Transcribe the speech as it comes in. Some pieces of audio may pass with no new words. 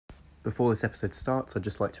Before this episode starts, I'd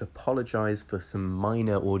just like to apologise for some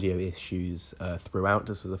minor audio issues throughout.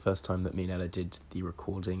 This was the first time that me and Ella did the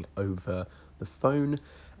recording over the phone,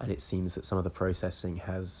 and it seems that some of the processing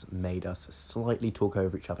has made us slightly talk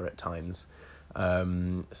over each other at times.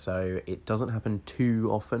 So it doesn't happen too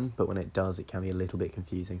often, but when it does, it can be a little bit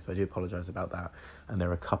confusing, so I do apologise about that. And there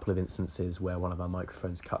are a couple of instances where one of our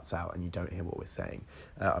microphones cuts out and you don't hear what we're saying.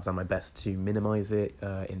 I've done my best to minimise it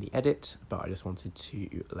in the edit, but I just wanted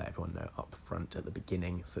to let everyone know up front at the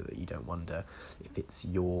beginning so that you don't wonder if it's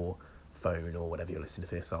your phone or whatever you're listening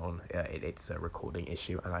to this on. It's a recording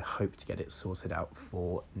issue, and I hope to get it sorted out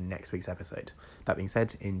for next week's episode. That being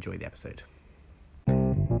said, enjoy the episode.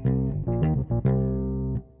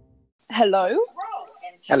 Hello?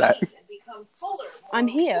 Hello. I'm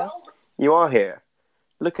here. You are here.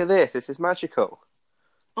 Look at this. This is magical.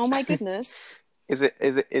 Oh my goodness. It's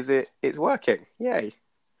working. Yay.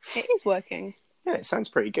 It is working. Yeah, it sounds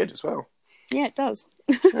pretty good as well. Yeah, it does.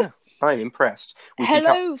 Yeah, I'm impressed.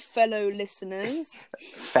 Hello, fellow listeners.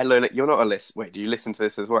 You're not a list. Wait, do you listen to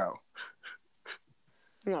this as well?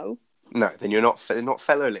 No. No, then you're not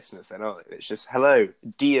fellow listeners then, are they? It's just hello,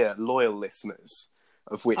 dear loyal listeners,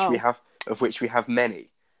 of which we have many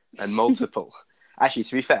and multiple. Actually,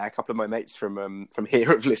 to be fair, a couple of my mates from here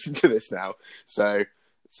have listened to this now. So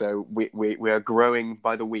we are growing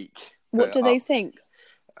by the week. What do they think?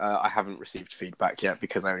 I haven't received feedback yet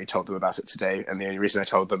because I only told them about it today, and the only reason I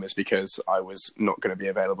told them is because I was not going to be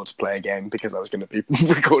available to play a game because I was going to be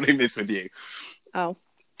recording this with you. Oh.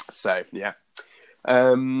 So, yeah.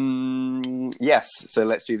 Yes, so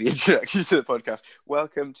let's do the introduction to the podcast.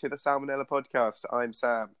 Welcome to the Salmonella podcast. I'm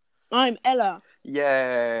Sam. I'm Ella.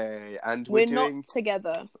 Yay! And we're not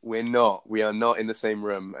together. We're not. We are not in the same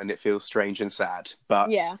room, and it feels strange and sad. But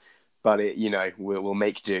yeah. But it, we'll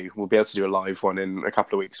make do. We'll be able to do a live one in a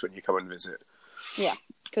couple of weeks when you come and visit. Yeah,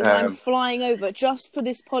 because I'm flying over just for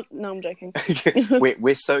this pod. No, I'm joking.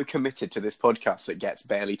 we're so committed to this podcast that gets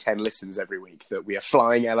barely 10 listens every week that we are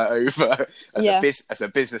flying Ella over as a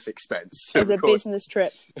business expense. A business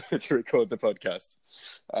trip. To record the podcast.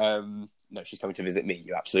 No, she's coming to visit me,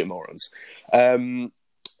 you absolute morons.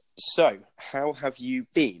 So, how have you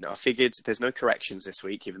been? I figured there's no corrections this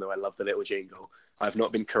week, even though I love the little jingle. I've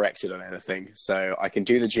not been corrected on anything, so I can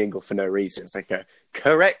do the jingle for no reason. It's like,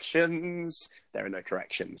 corrections! There are no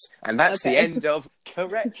corrections. And that's the end of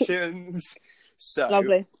corrections! So,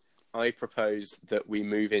 lovely. I propose that we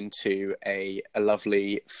move into a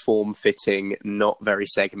lovely, form-fitting, not very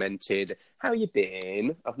segmented, how you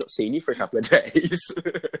been? I've not seen you for a couple of days.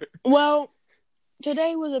 Well,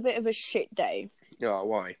 today was a bit of a shit day. Oh,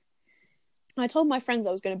 why? I told my friends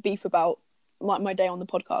I was going to beef about my day on the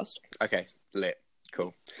podcast. Okay, lit.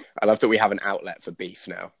 Cool. I love that we have an outlet for beef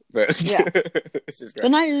now. Yeah. This is great.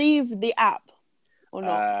 Can I leave the app or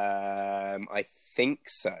not? I think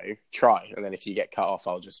so. Try, and then if you get cut off,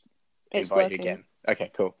 I'll just invite you again. Okay,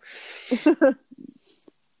 cool.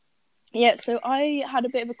 Yeah, so I had a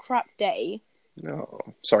bit of a crap day. Oh,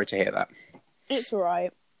 sorry to hear that. It's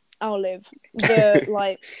alright. I'll live.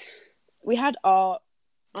 We had art,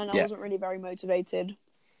 and I wasn't really very motivated.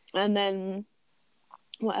 And then,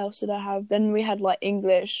 what else did I have? Then we had,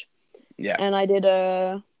 English. Yeah. And I did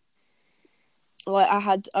I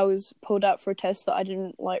was pulled out for a test that I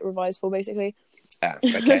didn't, revise for, basically. Ah,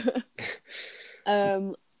 okay.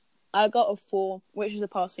 I got a 4, which is a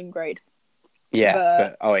passing grade.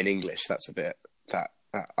 Yeah, but in English, that's a bit, that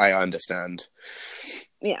I understand.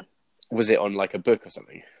 Yeah. Was it on, a book or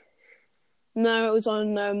something? No, it was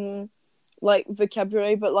on,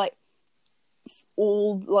 vocabulary, but,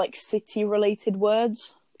 all, city-related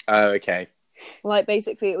words. Oh, okay.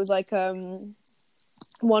 Basically, it was,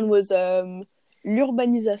 one was,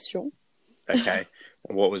 l'urbanisation. Okay.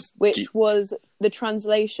 And what was... was, the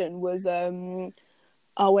translation was, what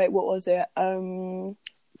was it?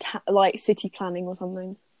 City planning or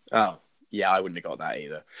something. Oh, yeah, I wouldn't have got that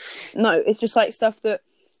either. No, it's just, stuff that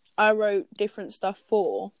I wrote different stuff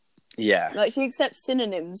for. Yeah. She accepts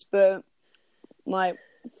synonyms, but,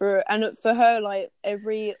 for her,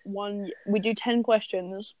 every one, we do 10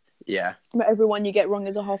 questions. Yeah. But every one you get wrong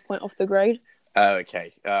is a half point off the grade. Oh,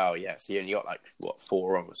 okay. Oh, yeah. So you only got,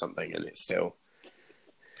 4 wrong or something, and it's still...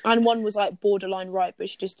 And one was, borderline right, but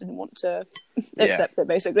she just didn't want to accept it,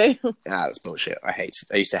 basically. That's bullshit. I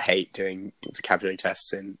used to hate doing vocabulary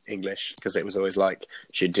tests in English, because it was always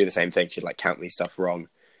she'd do the same thing. She'd, count me stuff wrong,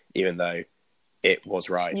 even though it was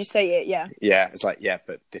right. You say it, yeah. Yeah, it's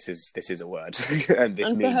but this is a word. and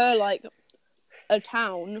this means... for her, a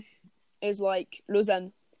town is,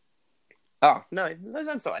 Lausanne. Oh, no,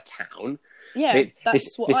 Lausanne's not a town. Yeah,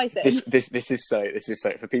 that's what I said. This is so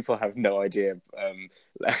for people who have no idea.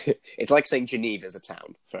 It's like saying Geneva's a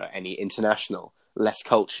town for any international, less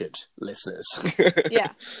cultured listeners. Yeah.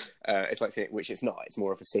 It's like saying, which it's not. It's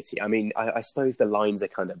more of a city. I mean, I suppose the lines are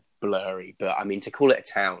kind of blurry, but I mean, to call it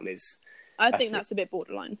a town is. I think that's a bit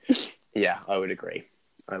borderline. Yeah, I would agree.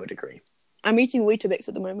 I'm eating Weetabix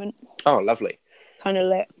at the moment. Oh, lovely. Kind of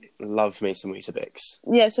lit. Love me some Weetabix.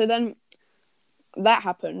 Yeah, so then that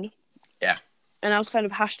happened. Yeah. And I was kind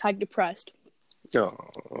of # depressed. Oh.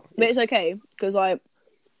 But it's okay, because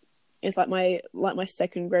it's like my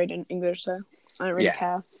second grade in English, so I don't really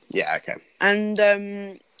care. Yeah, okay. And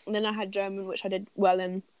then I had German, which I did well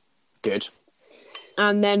in. Good.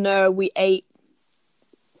 And then we ate.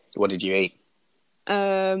 What did you eat?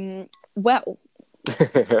 Well,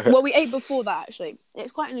 we ate before that, actually.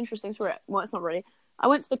 It's quite an interesting story. Well, it's not really. I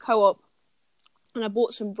went to the co-op and I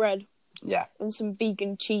bought some bread. Yeah. And some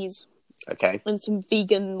vegan cheese. Okay. And some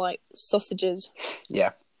vegan, sausages.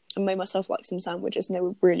 Yeah. And made myself, some sandwiches, and they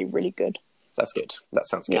were really, really good. That's good. That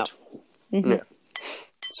sounds good. Yeah. Mm-hmm. Yeah.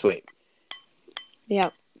 Sweet. Yeah.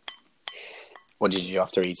 What did you do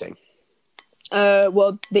after eating?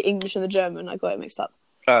 Well, the English and the German, I got it mixed up.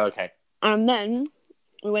 Oh, okay. And then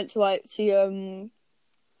we went to, see, an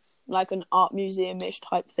art museum-ish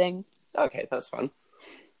type thing. Okay, that's fun.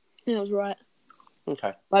 Yeah, that was right.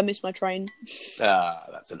 Okay. I missed my train.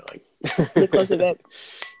 That's annoying. Because of it.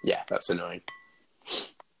 Yeah, that's annoying.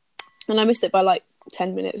 And I missed it by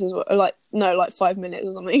 10 minutes as well. 5 minutes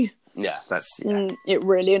or something. Yeah, that's... Yeah. It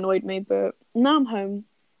really annoyed me, but now I'm home.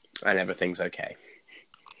 And everything's okay.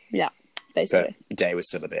 Yeah, basically. But the day was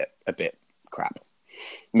still a bit crap.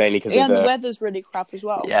 Mainly because of the weather's really crap as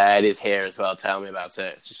well. Yeah, it is here as well. Tell me about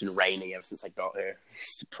it. It's just been raining ever since I got here.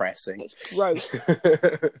 It's depressing. It's gross.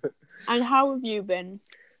 And how have you been?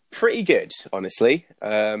 Pretty good, honestly.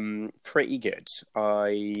 Pretty good.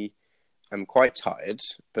 I am quite tired,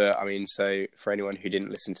 but I mean, so for anyone who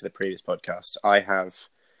didn't listen to the previous podcast, I have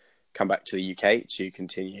come back to the UK to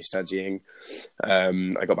continue studying.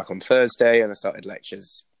 I got back on Thursday and I started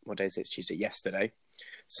lectures. What day is it? It's Tuesday. Yesterday.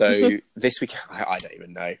 So this week, I don't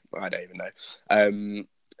even know.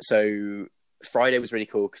 So Friday was really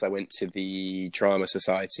cool because I went to the Drama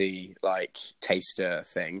Society taster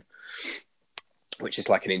thing, which is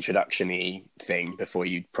an introduction-y thing before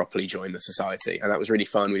you properly join the society, and that was really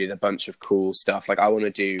fun. We did a bunch of cool stuff. I want to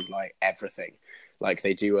do everything.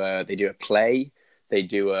 They do a play, they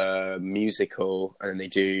do a musical, and then they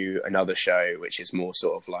do another show which is more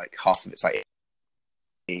sort of half of it's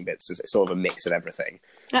bits. It's sort of a mix of everything.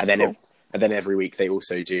 That's cool. And then every week they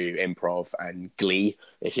also do improv and Glee,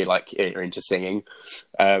 if you're into singing.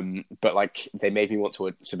 But they made me want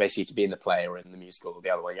to basically to be in the play or in the musical or the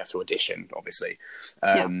other one, you have to audition, obviously.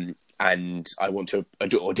 And I want to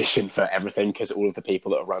audition for everything because all of the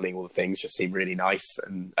people that are running all the things just seem really nice.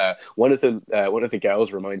 And one of the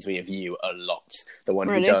girls reminds me of you a lot. The one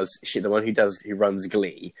who runs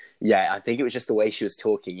Glee. Yeah, I think it was just the way she was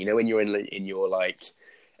talking. You know, when you're in your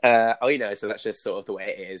so that's just sort of the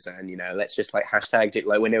way it is, and let's just hashtag it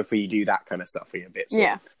whenever you do that kind of stuff, you're a bit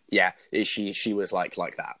she was like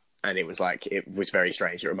that, and it was very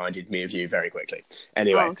strange. It reminded me of you very quickly.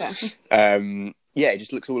 Anyway, it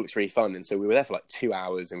just all looks really fun, and so we were there for 2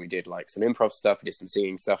 hours, and we did some improv stuff, we did some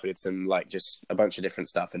singing stuff, we did some just a bunch of different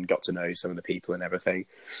stuff, and got to know some of the people and everything,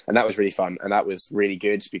 and that was really fun, and that was really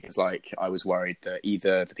good because I was worried that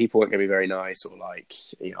either the people weren't going to be very nice or I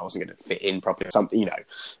wasn't going to fit in properly or something.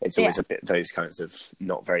 It's always a bit those kinds of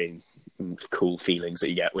not very cool feelings that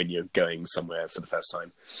you get when you're going somewhere for the first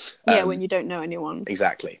time. When you don't know anyone.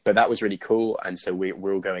 Exactly, but that was really cool, and so we're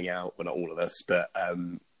all going out. Well, not all of us, but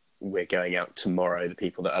we're going out tomorrow, the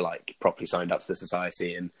people that are properly signed up to the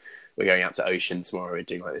society, and we're going out to Ocean tomorrow. We're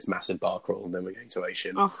doing this massive bar crawl, and then we're going to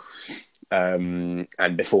Ocean. And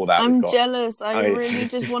before that, I'm jealous. I really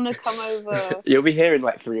just want to come over. You'll be here in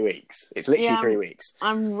 3 weeks. It's literally 3 weeks.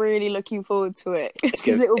 I'm really looking forward to it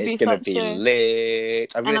because it will be going to be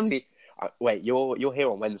lit. I'm going to see. Wait, you're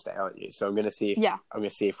here on Wednesday, aren't you? So I'm going to see. I'm going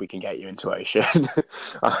to see if we can get you into Ocean.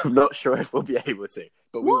 I'm not sure if we'll be able to,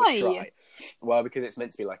 but we will try. Well, because it's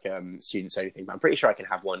meant to be students only thing, but I'm pretty sure I can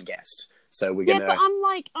have one guest. So we're gonna. Yeah,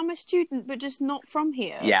 but I'm a student, but just not from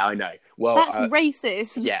here. Yeah, I know. Well, that's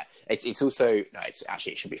racist. Yeah, it's also no. It's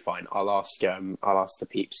actually it should be fine. I'll ask the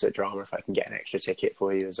peeps at Drama if I can get an extra ticket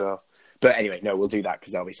for you as well. But anyway, no, we'll do that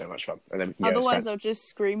because that'll be so much fun. And then we can otherwise, I'll just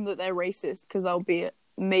scream that they're racist because I'll be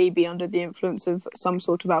maybe under the influence of some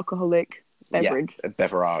sort of alcoholic beverage. Yeah,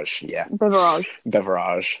 beverage. Yeah, beverage.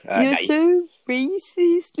 You're so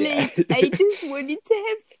racist. I just wanted to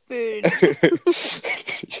have fun.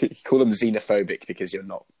 Call them xenophobic because you're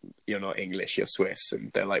not English, you're Swiss.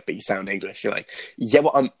 And they're like, but you sound English. You're like, yeah,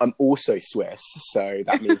 well, I'm also Swiss, so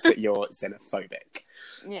that means that you're xenophobic.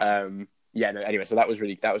 Yeah. Yeah, no, anyway, so that was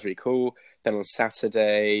really cool. Then on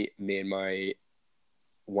Saturday, me and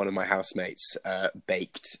one of my housemates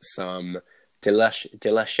baked some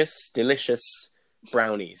delicious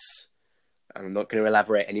brownies. I'm not going to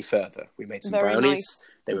elaborate any further. We made some brownies. Nice.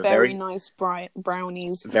 They were very nice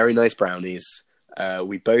brownies. Very nice brownies.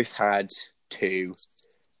 We both had 2,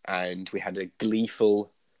 and we had a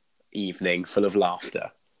gleeful evening full of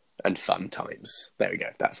laughter and fun times. There we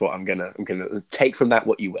go. That's what I'm gonna take from that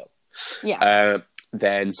what you will. Yeah.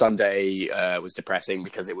 Then Sunday was depressing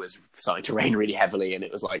because it was starting to rain really heavily, and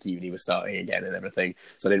it was like uni was starting again and everything.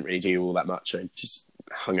 So I didn't really do all that much. I just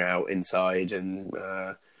hung out inside and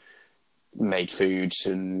made food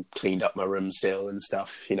and cleaned up my room still and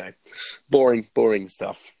stuff. Boring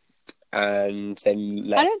stuff. And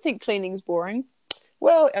then I don't think cleaning's boring.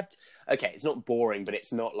 Well, okay, it's not boring, but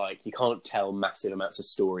it's not like you can't tell massive amounts of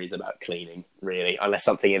stories about cleaning, really, unless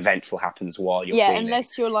something eventful happens while you're cleaning. Yeah,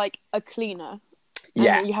 unless you're like a cleaner.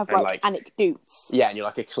 Yeah, you have like anecdotes. Yeah, and you're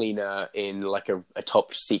like a cleaner in like a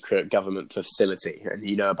top secret government facility, and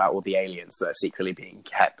you know about all the aliens that are secretly being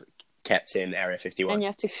kept in Area 51. And you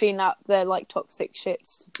have to clean up their like toxic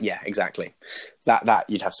shits. Yeah, exactly. That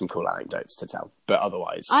you'd have some cool anecdotes to tell, but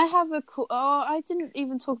otherwise, I have a cool. Oh, I didn't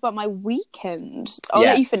even talk about my weekend. I'll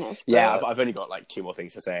let you finish. But... Yeah, I've only got like 2 more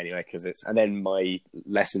things to say anyway, and then my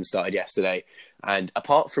lesson started yesterday, and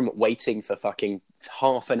apart from waiting for fucking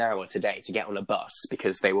half an hour today to get on a bus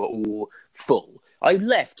because they were all full, I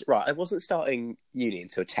wasn't starting uni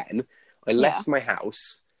until 10. I left my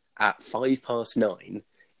house at 9:05.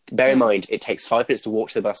 Bear in mind, it takes 5 minutes to walk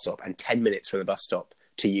to the bus stop and 10 minutes from the bus stop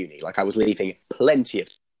to uni. Like, I was leaving plenty of...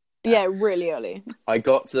 Yeah, really early. I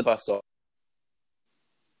got to the bus stop.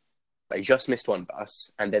 I just missed one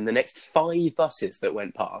bus, and then the next 5 buses that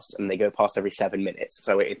went past, and they go past every 7 minutes,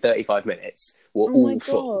 so I waited 35 minutes, were all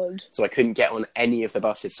full. So I couldn't get on any of the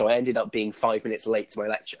buses, so I ended up being 5 minutes late to my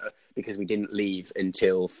lecture because we didn't leave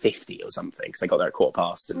until 50 or something, because I got there at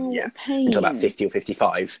 15:15, and until about 50 or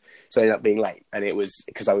 55, so I ended up being late. And it was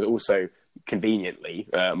because I was also... conveniently,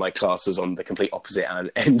 my class was on the complete opposite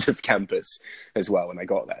end of campus as well when I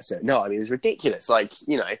got there. So, no, I mean, it was ridiculous. Like,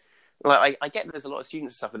 like I get there's a lot of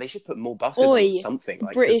students and stuff, but they should put more buses on something.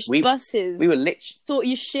 Like, British buses. We were literally... Sort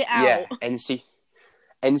your shit out. Yeah,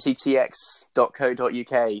 nctx.co.uk.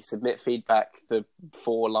 Submit feedback. The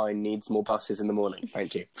 4-line needs more buses in the morning.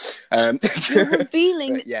 Thank you. You're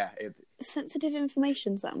revealing but, sensitive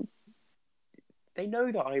information, Sam. They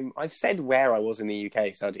know that I've said where I was in the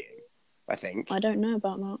UK studying, I think. I don't know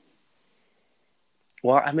about that.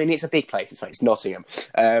 Well, I mean, it's a big place. It's Nottingham.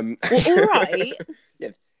 Well, all right. Yeah,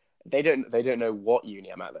 they don't know what uni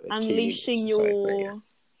I'm at. Unleashing your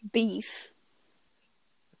beef.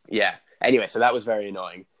 Yeah. Anyway, so that was very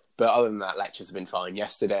annoying. But other than that, lectures have been fine.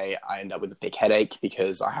 Yesterday, I ended up with a big headache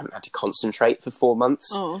because I haven't had to concentrate for 4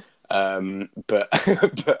 months. Oh. But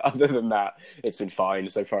other than that, it's been fine.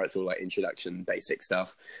 So far, it's all like introduction, basic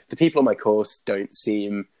stuff. The people on my course don't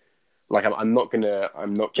seem like I'm not gonna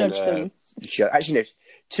judge them. Actually, no.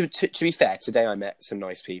 To be fair, today I met some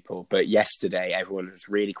nice people, but yesterday everyone was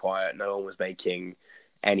really quiet. No one was making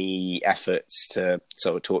any efforts to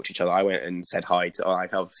sort of talk to each other. I went and said hi to,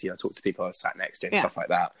 obviously I talked to people I was sat next to and stuff like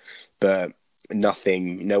that, but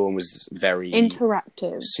nothing. No one was very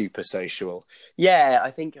interactive, super social. Yeah,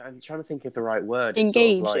 I think I'm trying to think of the right word.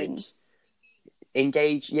 Engaging. Sort of like,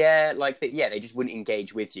 engage, yeah, like they just wouldn't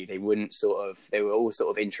engage with you. They wouldn't they were all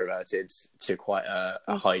sort of introverted to quite a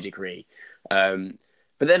high degree.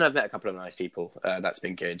 But then I've met a couple of nice people. That's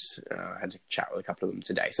been good. I had a chat with a couple of them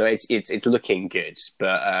today, so it's looking good.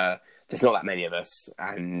 But there's not that many of us,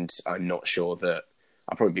 and I'm not sure that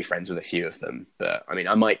I'll probably be friends with a few of them. But I mean,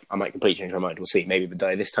 I might completely change my mind. We'll see. Maybe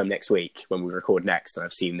this time next week when we record next, and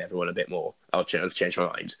I've seen everyone a bit more, I'll change my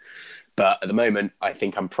mind. But at the moment, I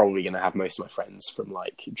think I'm probably going to have most of my friends from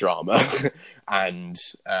like drama and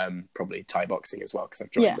probably Thai boxing as well, because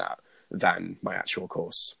I've joined that, than my actual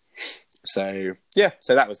course. So yeah,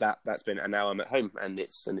 so that was that. That's been, and now I'm at home, and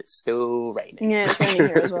it's still raining. Yeah, it's raining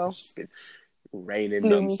here as well. It's been raining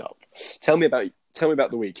non-stop. Tell me about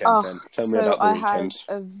the weekend, then. Tell me about the weekend. I had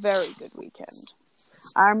a very good weekend.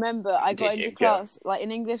 I remember I got into class, like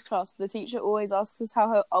in English class, the teacher always asks us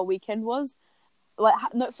how our weekend was. Like,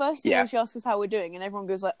 first of all, she asks us how we're doing, and everyone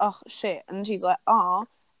goes like, "Oh shit," and she's like, "Ah,"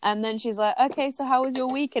 and then she's like, "Okay, so how was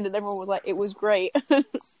your weekend?" And everyone was like, "It was great."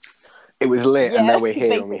 It was lit, and now we're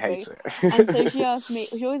here and we hate it. And so she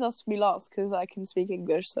always asks me last because I can speak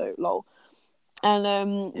English, so lol.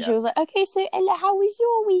 And she was like, okay, so Ella, how was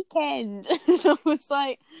your weekend? I was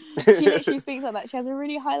like, she literally speaks like that. She has a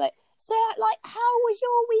really high, like, so, like, how was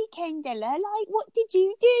your weekend, Ella? Like, what did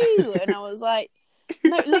you do? And I was like,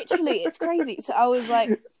 no, literally, it's crazy. So I was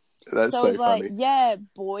like, That's so funny. Like, yeah,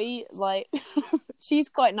 boy, like, she's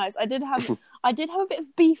quite nice. I did have a bit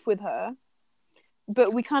of beef with her,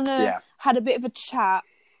 but we kind of had a bit of a chat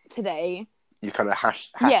today. You kind of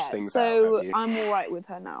hash things out. So I'm all right with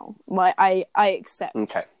her now. Like, I accept.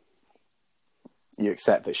 Okay. You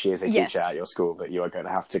accept that she is a teacher at your school that you are going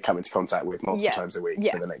to have to come into contact with multiple times a week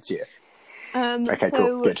for the next year. Okay,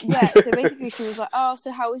 cool, good. So basically she was like, oh,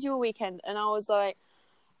 so how was your weekend? And I was like,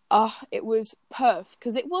 oh, it was perf.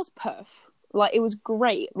 Because it was perf. Like, it was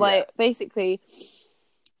great. Like, basically...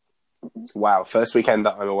 Wow, first weekend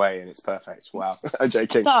that I'm away and it's perfect. Wow. I'm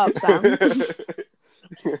joking. Shut up, Sam.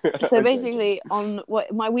 So basically,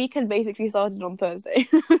 my weekend basically started on Thursday.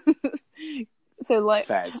 So, like,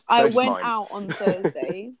 I went out on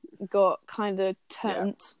Thursday, got kind of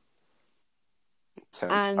turnt.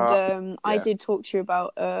 And I did talk to you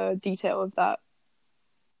about a detail of that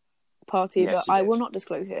party that I will not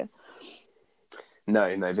disclose here.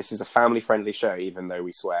 No, this is a family-friendly show, even though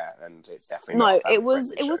we swear, and it's definitely not a it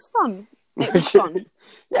was fun. It was fun.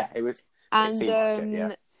 Yeah, it was.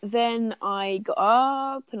 And then I got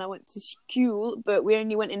up and I went to school, but we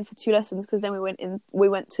only went in for 2 lessons because then we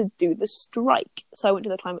went to do the strike. So I went to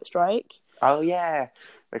the climate strike. Oh yeah,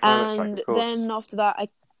 the climate strike, of course. Then after that,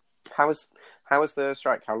 How was the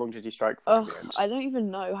strike? How long did you strike for? I don't even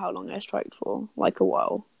know how long I striked for. Like a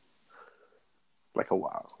while. Like,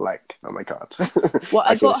 oh my god. Well,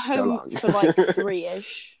 I got home for like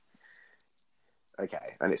 3-ish.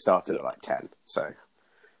 Okay, and it started at like 10, so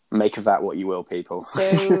make of that what you will, people.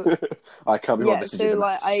 So I can't be bothered to do the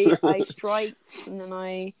maths. I striked, and then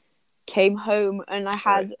I came home, and I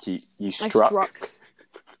had... You struck? I struck.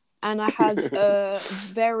 And I had a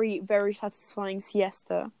very, very satisfying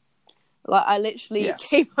siesta. Like, I literally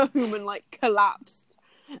came home and, like, collapsed.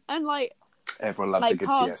 And, like... Everyone loves a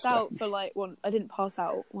good siesta. Passed out for, like... Well, I didn't pass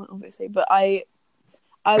out, obviously, but I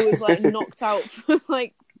was, like, knocked out for,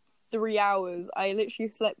 like, 3 hours. I literally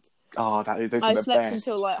slept... Oh, those are the best. I slept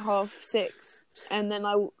until, like, 6:30. And then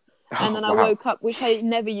I woke up, which I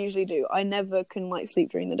never usually do. I never can, like,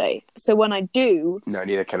 sleep during the day. So when I do... No,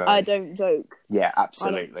 neither can I. I don't joke. Yeah,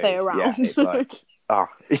 absolutely. I don't play around. Yeah, it's like... Oh,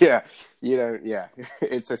 yeah. You know, yeah.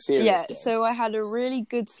 It's a serious game. So I had a really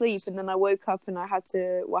good sleep, and then I woke up and I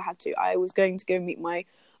was going to go meet my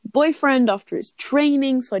boyfriend after his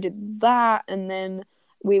training, so I did that, and then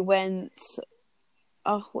we went...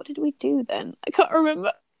 Oh, what did we do then? I can't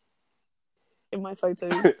remember in my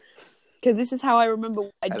photos. Because this is how I remember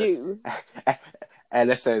what I do.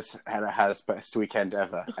 Ella says Ella has best weekend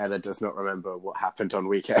ever. Ella does not remember what happened on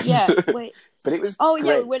weekends. Yeah, wait. But it was great.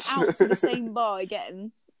 Yeah, we went out to the same bar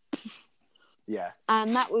again. Yeah.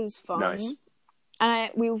 And that was fun. Nice. And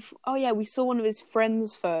we saw one of his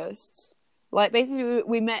friends first. Like, basically,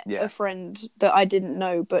 we met a friend that I didn't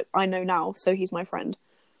know, but I know now, so he's my friend.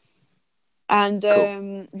 And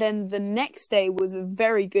cool. Then the next day was a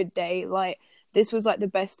very good day. Like, this was, like, the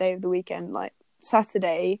best day of the weekend. Like,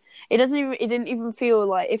 Saturday, it didn't even feel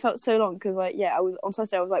like, it felt so long, because, like, I was on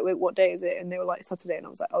Saturday, I was like, wait, what day is it? And they were like, Saturday, and I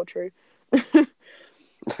was like, oh, true. True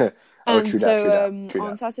that.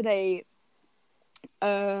 On Saturday,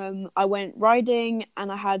 I went riding,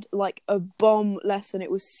 and I had, like, a bomb lesson. It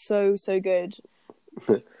was so good.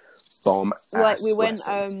 Bomb. Like, we went.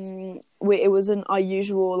 It wasn't our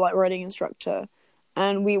usual, like, riding instructor,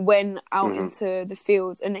 and we went out into the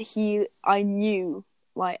fields, and I knew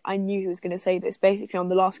he was going to say this. Basically, on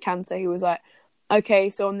the last canter, he was like, "Okay,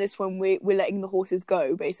 so on this one, we're letting the horses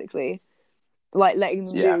go, basically, like, letting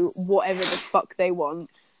them do whatever the fuck they want."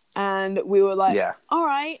 And we were like, "All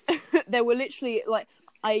right." They were literally like,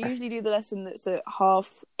 I usually do the lesson that's at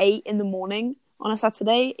 8:30 in the morning on a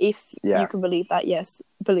Saturday, if you can believe that. Yes,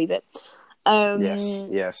 believe it.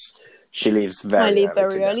 Yes. She leaves very early. I leave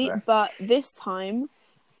very early, but this time,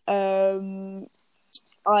 You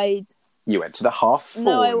went to the 4:30.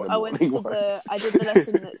 No, I went to I did the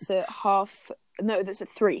lesson that's at that's at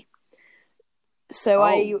 3. So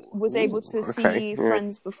I was able to see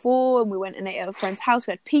friends before, and we went and ate at a friend's house.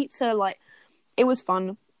 We had pizza. Like, it was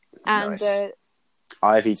fun. And nice.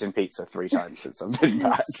 I've eaten pizza 3 times since I've been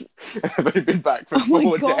back. I've only been back for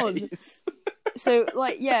 4 days. So,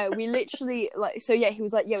 like, we literally, like, he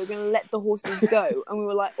was like, we're going to let the horses go. And we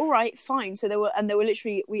were like, all right, fine. So they were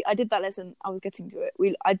literally, I did that lesson. I was getting to it.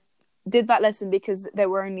 I did that lesson because there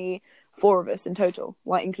were only 4 of us in total,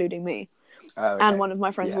 like, including me. And one of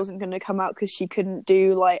my friends wasn't going to come out because she couldn't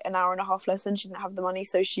do like an hour and a half lesson. She didn't have the money,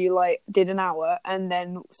 so she like did an hour, and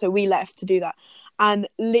then so we left to do that. And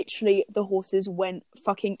literally, the horses went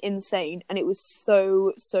fucking insane, and it was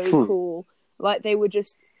so cool. Like they were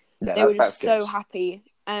just so happy,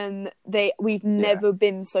 and we've never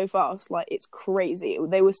been so fast. Like it's crazy.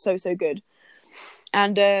 They were so good,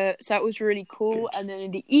 and so that was really cool. Good. And then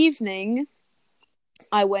in the evening,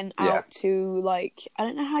 I went out to like, I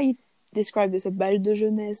don't know how you describe this, a bal de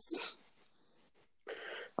jeunesse.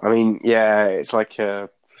 I mean, yeah, it's like a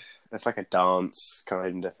dance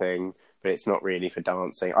kind of thing, but it's not really for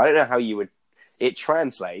dancing. I don't know how you would. It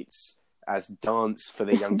translates as dance for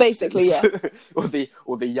the young. Basically, yeah. or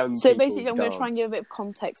the young. So basically, I'm going to try and give a bit of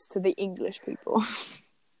context to the English people,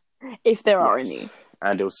 if there are any,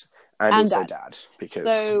 and also dad, because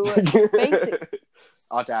so basically.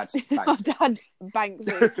 Our dad banks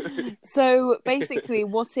it. So basically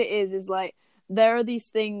what it is like there are these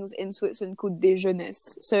things in Switzerland called des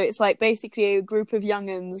jeunesses. So it's like basically a group of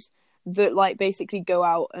young'uns that like basically go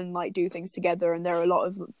out and like do things together, and there are a lot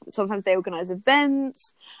of, sometimes they organise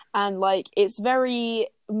events, and like it's very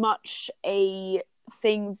much a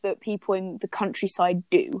thing that people in the countryside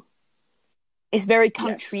do. It's very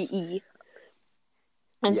country-y.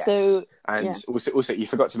 And so, also, you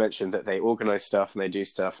forgot to mention that they organise stuff and they do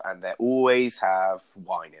stuff, and they always have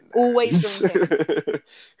wine in there. Always drinking.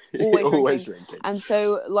 Always drinking. And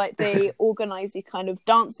so, like, they organise these kind of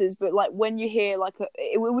dances, but like when you hear like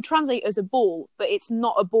it would translate as a ball, but it's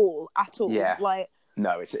not a ball at all. Yeah. Like,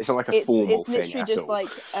 no, it's not like a formal thing. It's literally just all.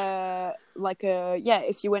 like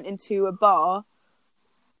if you went into a bar,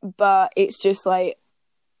 but it's just like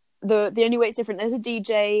the only way it's different. There's a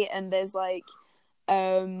DJ and there's like.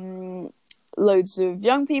 Loads of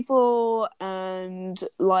young people, and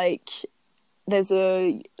like there's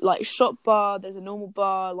a like shop bar, there's a normal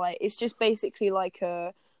bar, like it's just basically like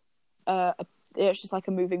it's just like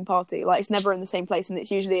a moving party. Like it's never in the same place, and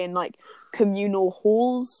it's usually in like communal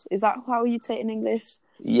halls. Is that how you'd say it in English?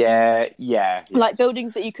 Yeah. Like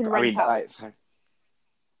buildings that you can rent out.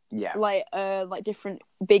 Like different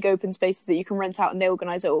big open spaces that you can rent out, and they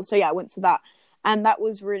organise it all. So yeah, I went to that, and that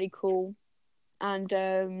was really cool. And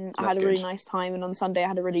I had a really nice time, and on Sunday I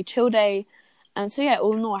had a really chill day, and so yeah,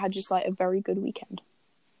 all in all I had just like a very good weekend.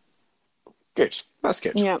 Good, that's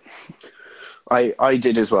good. Yeah, I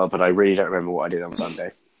did as well, but I really don't remember what I did on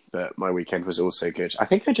Sunday. But my weekend was also good. I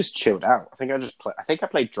think I just chilled out. I think I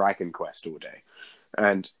played Dragon Quest all day.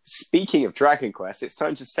 And speaking of Dragon Quest, it's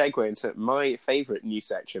time to segue into my favourite new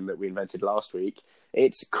section that we invented last week.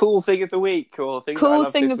 It's Cool Thing of the Week, or Thing Cool that I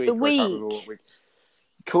love Thing this of week, the Week.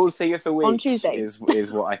 Cool Thing of the Week on Tuesday is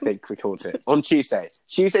what I think we called it. On Tuesday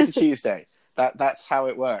to Tuesday. That's how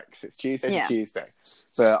it works. It's Tuesday to Tuesday.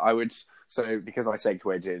 But because I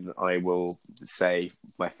segued in, I will say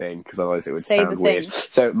my thing, because otherwise it would sound weird.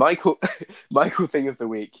 So my cool thing of the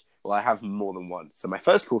week. Well, I have more than one. So my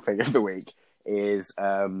first cool thing of the week is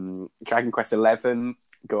Dragon Quest XI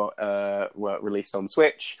were released on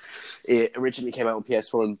Switch. It originally came out on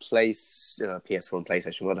PS4 and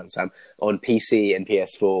PlayStation. Well done, Sam. On PC and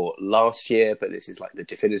PS4 last year, but this is like the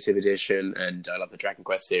definitive edition, and I love the Dragon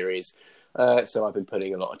Quest series. So I've been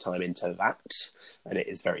putting a lot of time into that, and it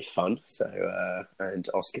is very fun. So, and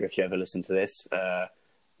Oscar, if you ever listen to this,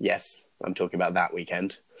 yes, I'm talking about that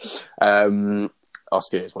weekend.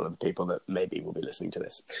 Oscar is one of the people that maybe will be listening to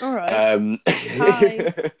this. All right.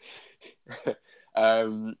 Hi.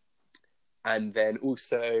 And then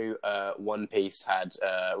also One Piece had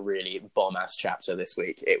a really bomb-ass chapter this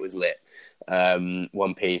week. It was lit.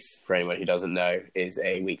 One Piece, for anyone who doesn't know, is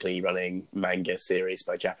a weekly running manga series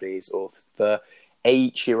by Japanese author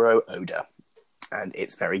Eiichiro Oda. And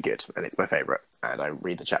it's very good, and it's my favourite. And I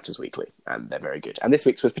read the chapters weekly, and they're very good. And this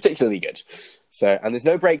week's was particularly good. So, and there's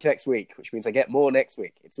no break next week, which means I get more next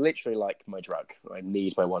week. It's literally like my drug. I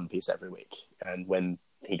need my One Piece every week. And when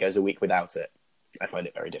he goes a week without it, I find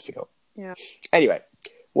it very difficult. Yeah. Anyway,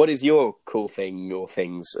 what is your cool thing or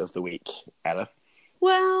things of the week, Ella?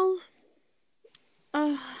 Well,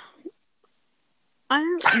 I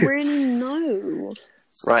don't really know.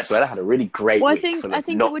 Right, so Ella had a really great week. I think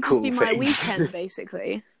it would just be my weekend,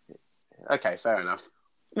 basically. Okay, fair enough.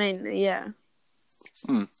 Mainly, yeah.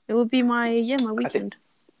 It would be my weekend.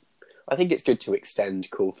 I think it's good to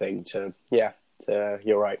extend cool thing to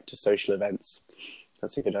you're right, to social events.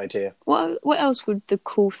 That's a good idea. What else would the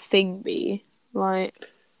cool thing be? Like,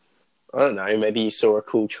 I don't know, maybe you saw a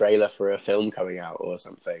cool trailer for a film coming out or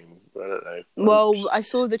something. I don't know. Well, I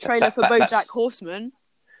saw the trailer for Bojack Horseman.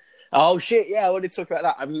 Oh shit! Yeah, I wanted to talk about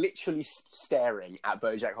that. I'm literally staring at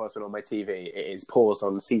BoJack Horseman on my TV. It is paused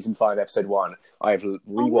on season 5, episode 1. I've rewatched.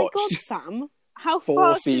 Oh my god, Sam! How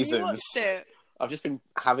 4 fast seasons. Have you watched it? I've just been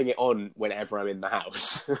having it on whenever I'm in the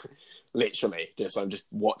house. Literally, I'm just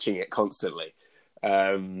watching it constantly.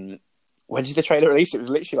 When did the trailer release? It was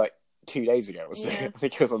literally like 2 days ago, wasn't it? I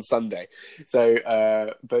think it was on Sunday. So,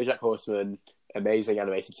 BoJack Horseman, amazing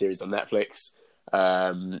animated series on Netflix.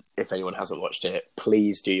 If anyone hasn't watched it,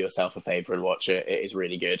 please do yourself a favour and watch it. It is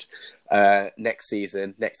really good. Next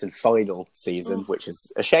and final season, which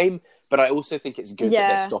is a shame, but I also think it's good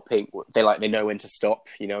that they're stopping. They know when to stop.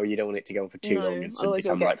 You know, you don't want it to go on for too long and to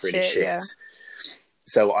become like really shit. Yeah.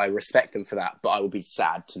 So I respect them for that, but I will be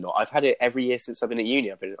sad to not. I've had it every year since I've been at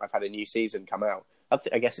uni. I've had a new season come out.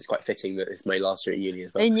 I guess it's quite fitting that it's my last year at uni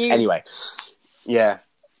as well. Anyway, yeah.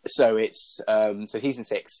 So it's so season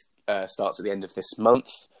 6 starts at the end of this month.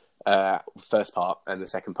 First part, and the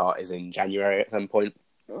second part is in January at some point.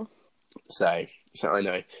 Oh. So I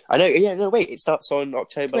know. Yeah, no, wait. It starts on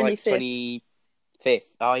October 25th. 25th.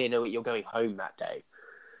 Oh, yeah, no, you're going home that day.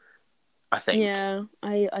 I think. Yeah,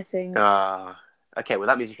 I think. Okay, well,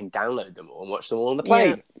 that means you can download them all and watch them all on the plane.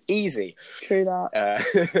 Yeah. Easy. True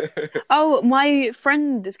that. Oh, my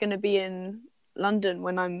friend is going to be in London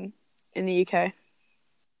when I'm in the UK.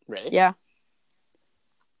 Really? Yeah.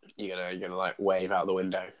 You're gonna like wave out the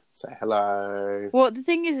window, say hello. Well, the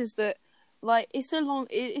thing is that like it's a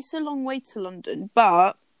long way to London,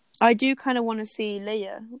 but I do kind of want to see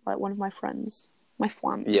Leia, like one of my friends, my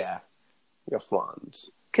flans. Yeah, your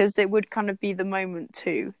flans. Because it would kind of be the moment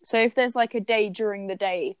too. So if there's like a day during the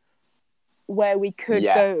day where we could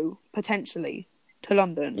go potentially to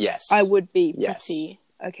London, I would be pretty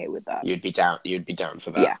okay with that. You'd be down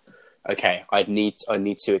for that. Yeah. Okay, I need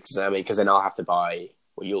to examine, because then I'll have to buy.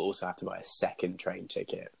 Well, you'll also have to buy a second train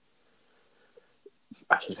ticket.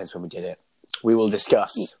 Actually, depends when we did it. We will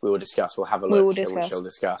discuss. We'll have a look. We shall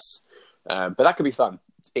discuss. But that could be fun.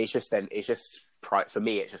 For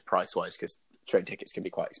me, it's just price wise, because train tickets can be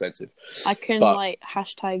quite expensive. I can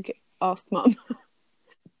hashtag ask mum.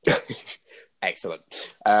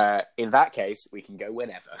 Excellent. In that case, we can go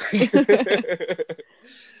whenever.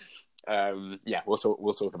 We'll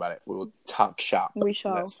talk about it. We'll talk shop. We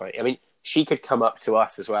shall. That's fine. I mean, she could come up to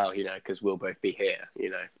us as well, because we'll both be here.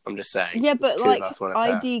 I'm just saying. Yeah, but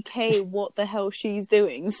IDK, what the hell she's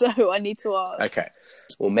doing? So I need to ask. Okay,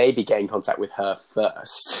 well, maybe get in contact with her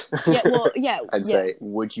first. And say,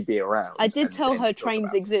 would you be around? I did tell her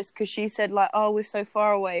trains exist, because she said like, "Oh, we're so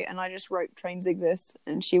far away," and I just wrote trains exist,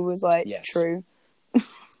 and she was like, yes. "True."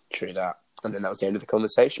 True that. And then that was the end of the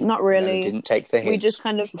conversation. Not really. I didn't take the hint. We just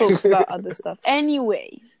kind of talked about other stuff.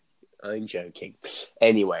 Anyway. I'm joking.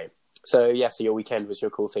 Anyway. So your weekend was your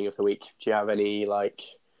cool thing of the week. Do you have any,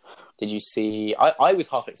 did you see... I was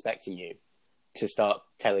half expecting you to start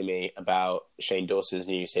telling me about Shane Dawson's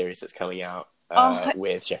new series that's coming out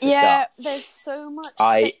with Jeffree Star. Yeah, there's so much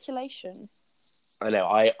speculation. I know.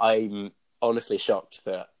 I'm honestly shocked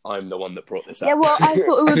that I'm the one that brought this up. Yeah, well, I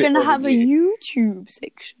thought we were going to have a YouTube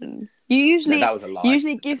section. You usually... No, that was a lie.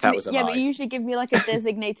 But you usually give me like a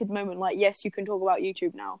designated moment, like, yes, you can talk about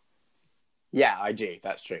YouTube now. Yeah, I do.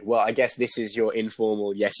 That's true. Well, I guess this is your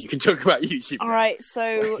informal, yes, you can talk about YouTube now. All right,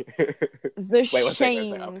 so the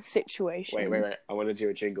Shane situation. Wait. I want to do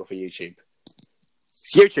a jingle for YouTube.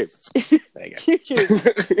 YouTube! There you go. YouTube.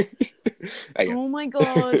 There you go. Oh my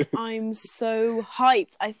god, I'm so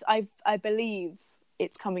hyped. I believe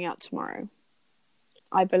it's coming out tomorrow.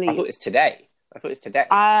 I believe. I thought it's today.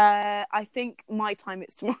 I think my time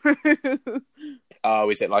it's tomorrow.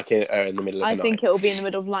 Oh, is it like in the middle of the night? I think it'll be in the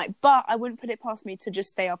middle of the night, but I wouldn't put it past me to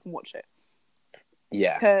just stay up and watch it.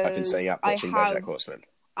 Yeah, I've been staying up watching Bojack Horseman.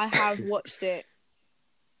 I have watched it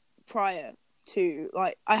prior to,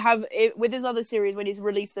 I have it with his other series when he's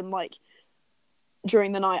released them,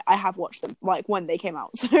 during the night. I have watched them, when they came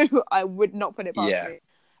out, so I would not put it past me.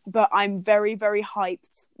 But I'm very, very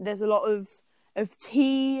hyped. There's a lot of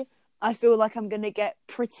tea. I feel like I'm gonna get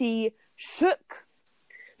pretty shook.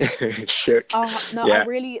 Shook. No, yeah. I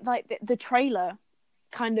really like the trailer.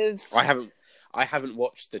 Kind of. I haven't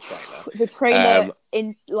watched the trailer. The trailer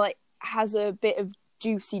has a bit of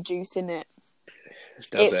juicy juice in it.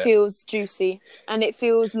 Does it feels juicy and it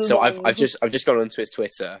feels long. So I've just gone onto his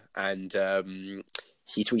Twitter, and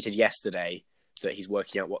he tweeted yesterday that he's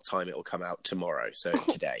working out what time it will come out tomorrow. So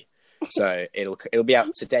today. So it'll be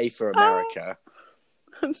out today for America.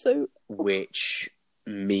 Which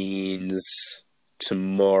means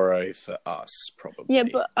tomorrow for us, probably. Yeah,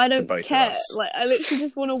 but I don't care. I literally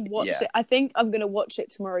just want to watch it. I think I'm gonna watch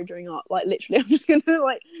it tomorrow during art. Literally, I'm just gonna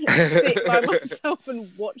sit by myself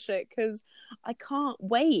and watch it because I can't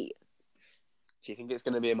wait. Do you think it's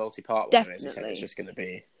going to be a multi-part one? Definitely. Or is it it's just going to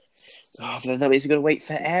be... Oh, but then that means we're going to wait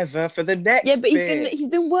forever for the next Yeah, but bit. he's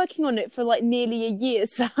been working on it for like nearly a year,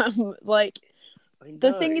 Sam. Like, I know,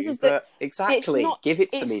 the thing is that exactly. Give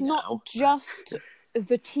it to me now. It's not just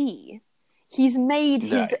the tea. He's made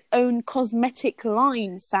his own cosmetic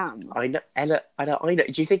line, Sam. I know, Ella. I know.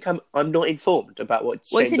 Do you think I'm not informed about what?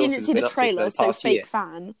 Well, Shane he Dawson's didn't see been the up to trailer, for the so past fake year?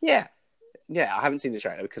 fan. Yeah, I haven't seen the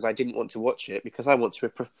trailer because I didn't want to watch it because I want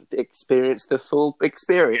to experience the full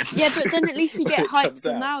experience. Yeah, but then at least you get hyped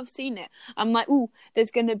because now I've seen it. I'm like, ooh,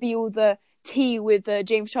 there's going to be all the tea with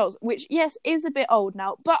James Charles, which, yes, is a bit old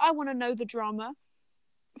now, but I want to know the drama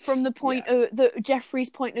from the point of Jeffrey's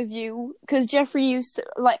point of view, because Jeffrey used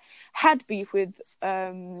to, had beef with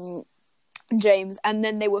James, and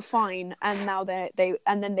then they were fine, and now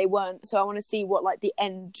and then they weren't. So I want to see what the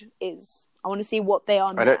end is. I want to see what they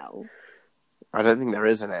are now. I don't think there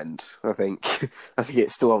is an end. I think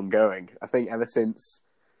it's still ongoing. I think ever since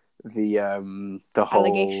the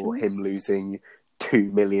whole him losing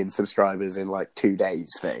 2 million subscribers in 2 days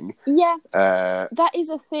thing. Yeah, that is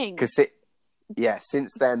a thing.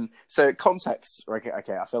 Since then. So context. Okay.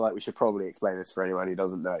 I feel like we should probably explain this for anyone who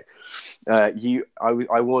doesn't know.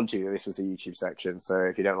 I warned you that this was a YouTube section, so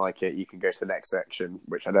if you don't like it, you can go to the next section.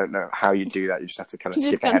 Which I don't know how you do that. You just have to kind of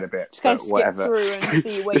skip ahead a bit. Just kind of skip through and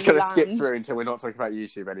see where you land. Just kind of skip through until we're not talking about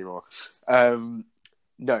YouTube anymore.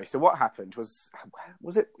 No. So what happened was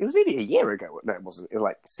it? It was nearly a year ago. No, it wasn't. It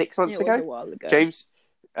was 6 months ago. It was a while ago. James,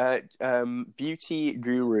 beauty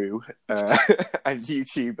guru and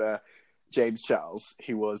YouTuber. James Charles,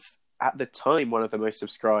 who was at the time one of the most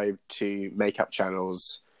subscribed to makeup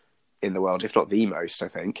channels in the world, if not the most, I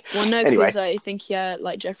think. Well, no, because I think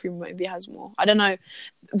Jeffrey maybe has more. I don't know.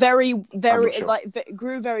 Very, very sure.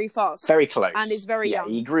 Grew very fast, very close, and is very young.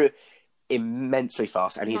 He grew immensely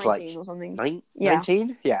fast, and he's 19 or something.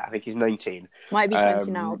 19? Yeah, I think he's 19. Might be 20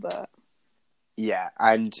 now, but yeah,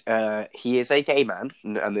 and he is a gay man,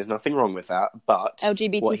 and there's nothing wrong with that. But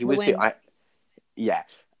LGBT what he was doing,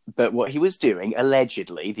 But what he was doing,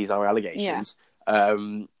 allegedly, these are allegations,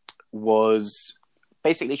 was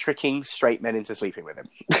basically tricking straight men into sleeping with him.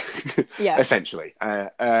 Essentially.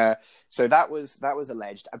 So that was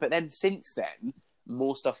alleged. But then since then,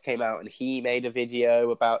 more stuff came out, and he made a video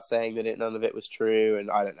about saying that none of it was true. And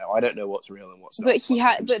I don't know. I don't know what's real and what's not. But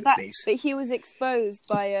he was exposed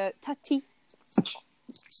by Tati.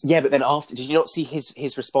 Yeah, but then after, did you not see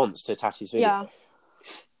his response to Tati's video? Yeah.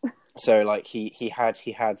 So he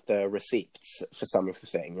had the receipts for some of the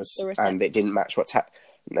things, and it didn't match what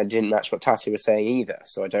Tati was saying either.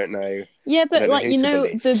 So I don't know. Yeah, but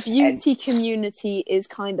the beauty community is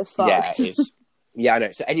kind of fucked. Yeah, I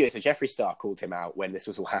know. So anyway, Jeffree Star called him out when this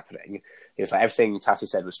was all happening. He was like, everything Tati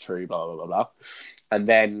said was true, blah blah blah blah, and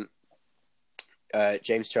then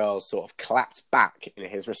James Charles sort of clapped back in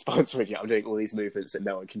his response video. I'm doing all these movements that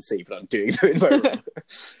no one can see, but I'm doing them in my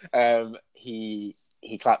room.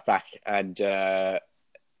 He clapped back and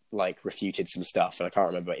refuted some stuff, and I can't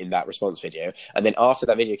remember in that response video. And then after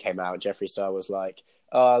that video came out, Jeffree Star was like,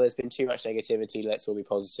 "Oh, there's been too much negativity. Let's all be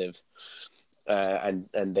positive." And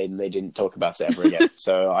then they didn't talk about it ever again.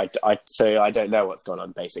 So I don't know what's gone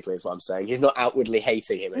on. Basically, is what I'm saying. He's not outwardly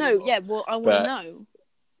hating him anymore. No, yeah. Well, I want to know.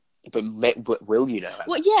 But will you know?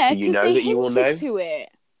 Well, yeah, because they that you will know to it.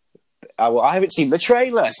 Well, I haven't seen the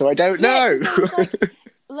trailer, so I don't know.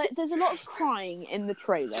 There's a lot of crying in the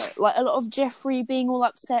trailer, a lot of Jeffrey being all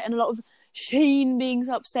upset, and a lot of Shane being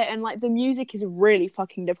upset, and the music is really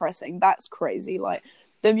fucking depressing. That's crazy.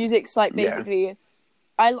 The music's basically, yeah.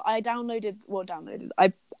 I I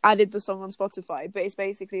added the song on Spotify, but it's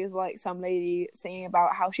basically some lady singing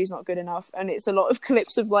about how she's not good enough, and it's a lot of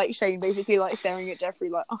clips of Shane basically staring at Jeffrey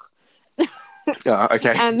oh. Oh,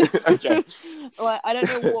 okay. And okay. I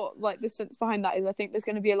don't know what the sense behind that is. I think there's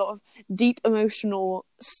going to be a lot of deep emotional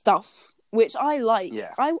stuff, which I like.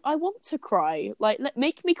 Yeah. I want to cry.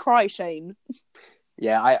 Make me cry, Shane.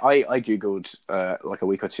 Yeah, I googled a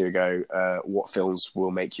week or two ago what films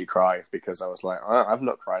will make you cry, because I was like, I've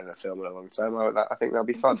not cried in a film in a long time. I think that'll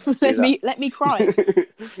be fun. let me cry.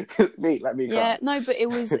 let me cry. Yeah, no, but it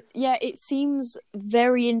was it seems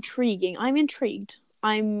very intriguing. I'm intrigued.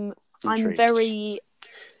 I'm very.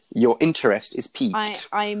 Your interest is peaked.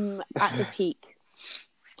 I'm at the peak.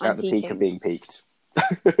 At the peak of being peaked.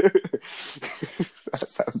 That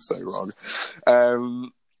sounds so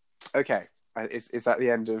wrong. Okay, is that the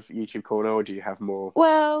end of YouTube Corner, or do you have more?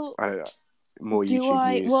 Well, I don't know. More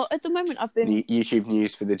YouTube news. Well, at the moment I've been YouTube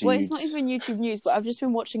news for the dudes. Well, it's not even YouTube news, but I've just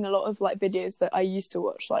been watching a lot of videos that I used to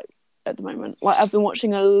watch, at the moment. Like, I've been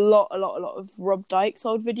watching a lot of Rob Dyke's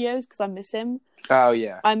old videos because I miss him. Oh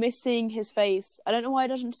yeah, I miss seeing his face. I don't know why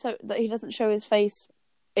he doesn't show his face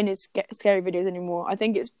in his scary videos anymore. I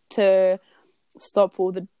think it's to stop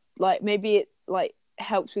all the maybe it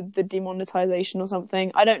helps with the demonetization or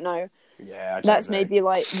something. I don't know. Yeah, that's maybe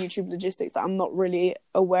YouTube logistics that I'm not really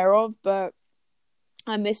aware of, but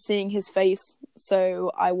I miss seeing his face,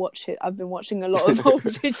 so I've been watching a lot of old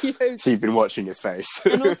videos. So you've been watching his face.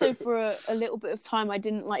 And also for a little bit of time, I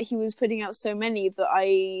didn't he was putting out so many that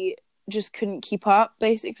I just couldn't keep up,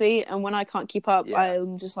 basically. And when I can't keep up,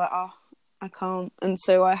 I'm just I can't. And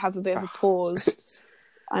so I have a bit of a pause.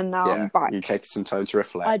 And now I'm back. You take some time to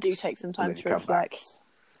reflect. I do take some time to reflect. Back.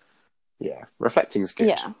 Yeah, reflecting is good.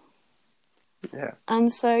 Yeah. Yeah.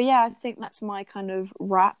 And so, I think that's my kind of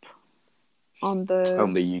wrap on the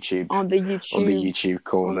YouTube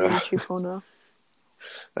corner.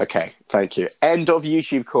 Okay, thank you. End of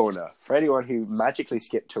YouTube corner. For anyone who magically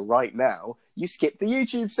skipped to right now, you skipped the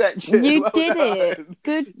YouTube section. You did it.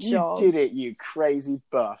 Good job. You did it, you crazy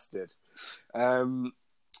bastard. I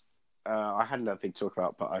had another thing to talk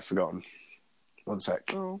about, but I've forgotten. One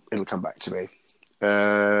sec. Oh. It'll come back to me.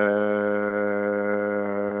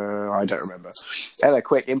 I don't remember. Ella,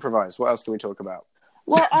 quick, improvise. What else can we talk about?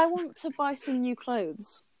 Well, I want to buy some new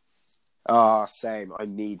clothes. Same. I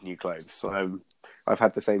need new clothes. I've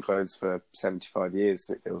had the same clothes for 75 years,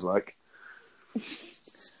 it feels like.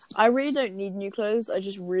 I really don't need new clothes. I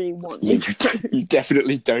just really want new clothes. You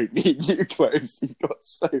definitely don't need new clothes. You've got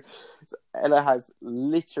so Ella has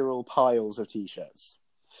literal piles of t-shirts.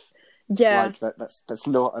 Yeah, that's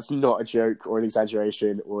not a joke or an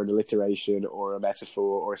exaggeration or an alliteration or a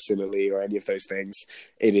metaphor or a simile or any of those things.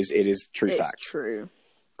 It is true fact. It's true.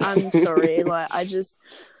 I'm sorry. I just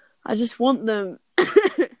want them.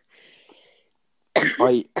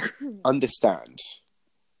 I understand.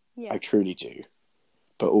 Yeah. I truly do.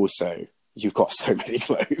 But also, you've got so many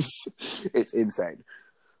clothes. It's insane.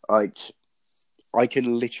 I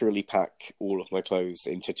can literally pack all of my clothes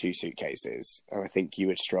into 2 suitcases, and I think you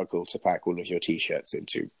would struggle to pack all of your t-shirts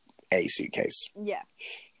into a suitcase. Yeah.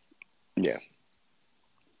 Yeah.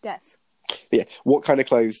 Death. Yeah. What kind of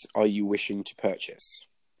clothes are you wishing to purchase?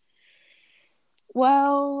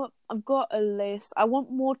 Well, I've got a list. I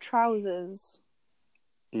want more trousers.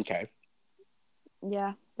 Okay.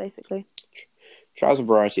 Yeah, basically. Trouser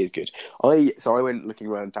variety is good. I went looking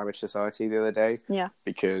around Damage Society the other day. Yeah.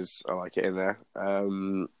 Because I like it in there.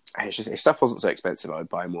 It's just if stuff wasn't so expensive, I'd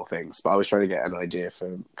buy more things. But I was trying to get an idea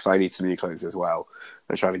because I need some new clothes as well.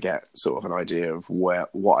 I'm trying to get sort of an idea of what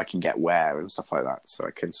I can get where and stuff like that, so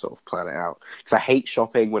I can sort of plan it out. Because I hate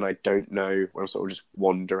shopping when I don't know, when I'm sort of just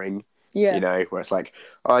wandering. Yeah. You know, where it's like,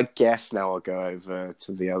 I guess now I'll go over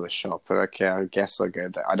to the other shop, and okay, I guess I'll go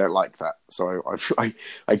there. I don't like that, so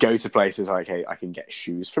I go to places like, hey, I can get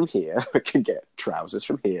shoes from here, I can get trousers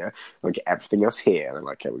from here, I get everything else here, and I'm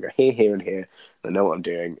like, okay, we'll go here, here, and here, and I know what I'm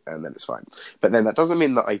doing, and then it's fine. But then that doesn't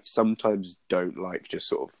mean that I sometimes don't like just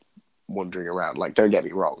sort of wandering around. Like, don't get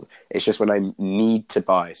me wrong, it's just when I need to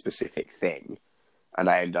buy a specific thing, and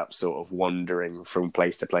I end up sort of wandering from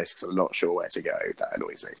place to place because I'm not sure where to go. That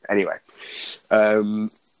annoys me. Anyway, so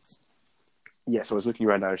I was looking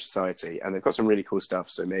around our society, and they've got some really cool stuff.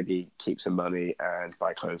 So maybe keep some money and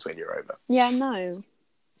buy clothes when you're over. Yeah, no.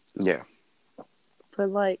 Yeah.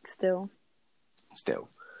 But still,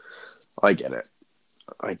 I get it.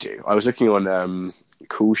 I do. I was looking on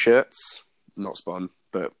Cool Shirts, not Spawn,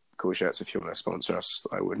 but Cool Shirts. If you want to sponsor us,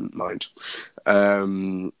 I wouldn't mind.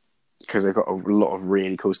 Because they've got a lot of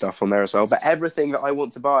really cool stuff on there as well. But everything that I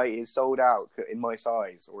want to buy is sold out in my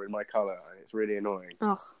size or in my colour. It's really annoying.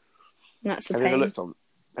 Oh, that's a pain. Have you ever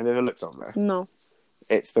looked on there? No.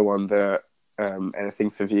 It's the one that Anything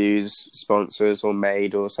for Views sponsors or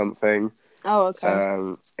made or something. Oh,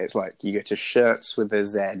 okay. It's like you go to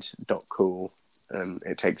shirtswithaz.cool and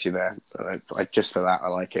it takes you there. I just for that, I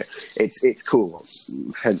like it. It's cool.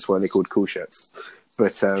 Hence why they're called Cool Shirts.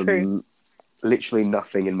 But True. Literally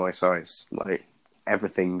nothing in my size. Like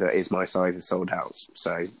everything that is my size is sold out.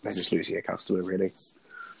 So they're just losing a customer, really.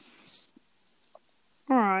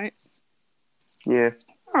 All right. Yeah.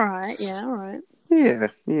 All right. Yeah. All right. Yeah.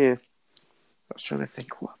 I was trying to think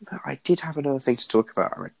I did have another thing to talk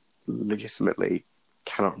about. I legitimately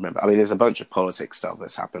cannot remember. I mean, there's a bunch of politics stuff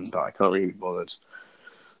that's happened, but I can't really be bothered.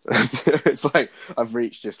 It's like I've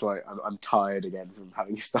reached just like I'm tired again from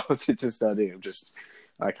having started to study.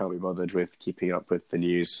 I can't be bothered with keeping up with the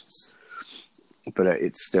news, but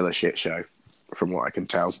it's still a shit show, from what I can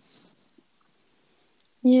tell.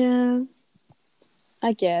 Yeah,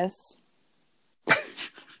 I guess.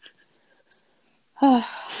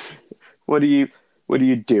 What do you What are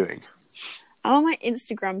you doing? I'm on my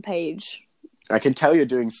Instagram page. I can tell you're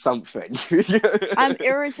doing something. I'm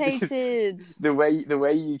irritated. The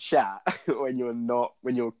way you chat when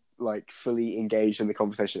you're like fully engaged in the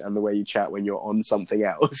conversation, and the way you chat when you're on something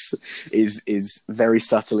else is very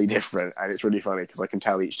subtly different, and it's really funny because I can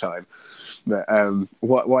tell each time. But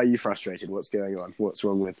why are you frustrated? What's going on? What's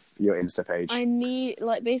wrong with your Insta page? I need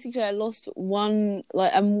basically I lost one.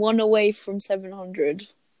 I'm one away from 700.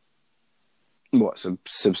 What,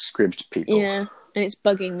 subscribed people? Yeah, and it's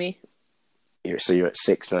bugging me. So you're at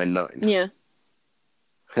 699. Yeah.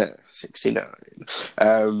 69.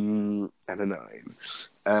 And a 9.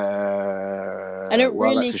 I don't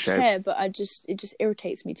really care, but it just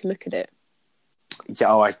irritates me to look at it.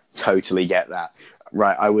 Yeah, I totally get that.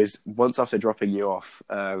 Right, I was once after dropping you off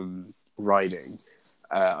riding.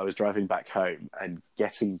 I was driving back home, and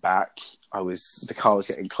getting back, the car was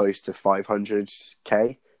getting close to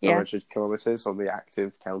 500k, 500 kilometers on the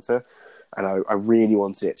active counter. And I really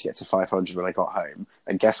wanted it to get to 500 when I got home.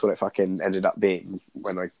 And guess what it fucking ended up being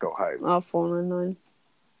when I got home? Oh, 499.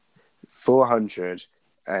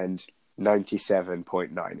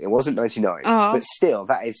 497.9. It wasn't 99. But still,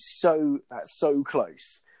 that's so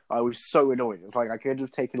close. I was so annoyed. It's like I could have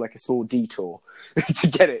taken like a small detour to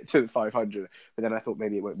get it to 500. But then I thought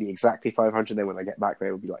maybe it won't be exactly 500. Then when I get back there,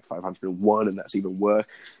 it will be like 501, and that's even worse.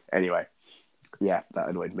 Anyway, yeah, that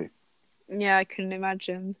annoyed me. Yeah, I couldn't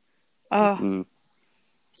imagine. Oh,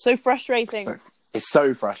 so frustrating. It's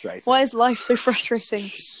so frustrating. Why is life so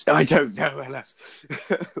frustrating? I don't know, Ella.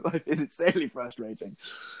 Life is insanely frustrating.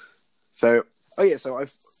 So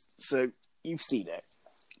you've seen it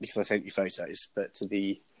because I sent you photos, but to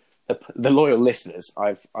the loyal listeners,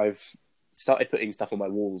 I've started putting stuff on my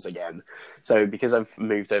walls again. So because I've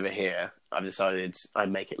moved over here, I've decided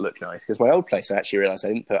I'd make it look nice. Because my old place, I actually realised I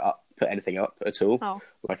didn't put anything up at all. Oh.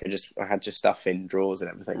 Like I had just stuff in drawers and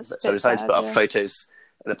everything. So I decided sad, to put up photos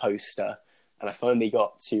and a poster, and I finally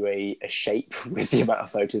got to a shape with the amount of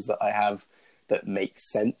photos that I have that makes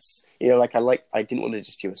sense. You know, I didn't want to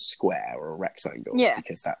just do a square or a rectangle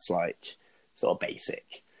because that's like sort of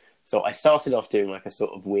basic. So I started off doing like a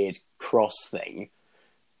sort of weird cross thing,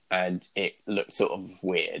 and it looked sort of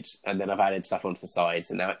weird. And then I've added stuff onto the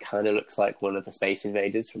sides, and now it kind of looks like one of the Space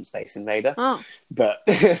Invaders from Space Invader. Oh, but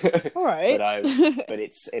all right. but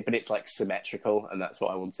it's like symmetrical, and that's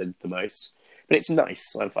what I wanted the most. But it's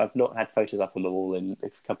nice. I've not had photos up on the wall in a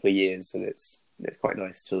couple of years, and it's quite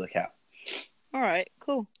nice to look at. All right,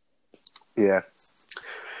 cool. Yeah.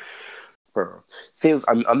 Feels.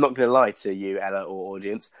 I'm not going to lie to you, Ella, or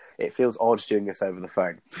audience. It feels odd doing this over the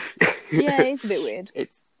phone. Yeah, it's a bit weird.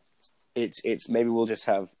 It's maybe we'll just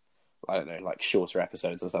have, I don't know, like shorter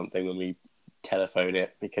episodes or something when we telephone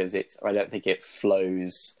it, because I don't think it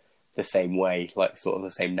flows the same way, like sort of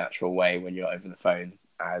the same natural way when you're over the phone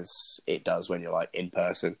as it does when you're like in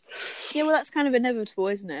person. Yeah, well, that's kind of inevitable,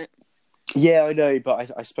 isn't it? Yeah, I know,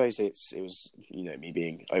 but I suppose it was me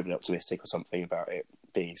being overly optimistic or something about it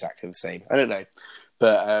being exactly the same. I don't know,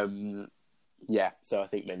 but yeah. So I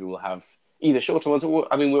think maybe we'll have either shorter ones, or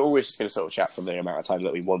we're always just going to sort of chat for the amount of time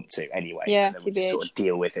that we want to anyway. Yeah, and then we just sort of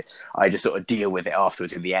deal with it. I just sort of deal with it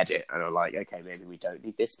afterwards in the edit, and I'm like, okay, maybe we don't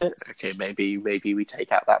need this bit. Okay, maybe we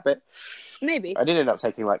take out that bit. Maybe I did end up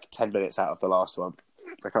taking like 10 minutes out of the last one.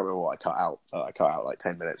 I can't remember what I cut out. I cut out like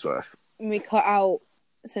 10 minutes worth. We cut out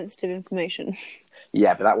sensitive information.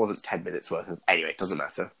 Yeah, but that wasn't 10 minutes worth of... Anyway, it doesn't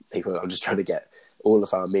matter. I'm just trying to get all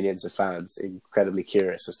of our millions of fans incredibly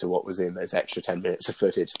curious as to what was in those extra 10 minutes of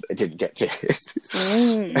footage that they didn't get to.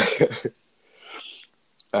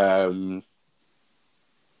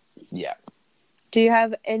 Yeah. Do you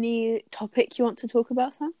have any topic you want to talk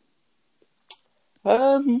about, Sam?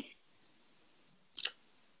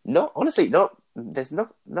 Not honestly, not. There's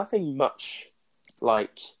nothing much.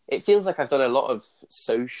 Like, it feels like I've done a lot of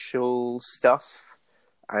social stuff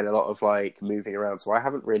and a lot of like moving around. So I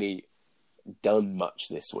haven't really done much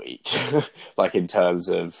this week, like in terms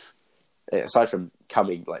of, aside from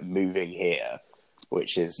moving here,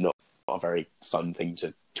 which is not a very fun thing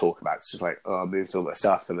to talk about. It's just like, I moved all that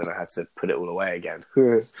stuff and then I had to put it all away again.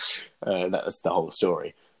 That's the whole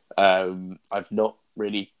story. I've not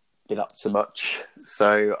really been up to much,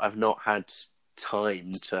 so I've not had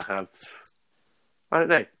time to have, I don't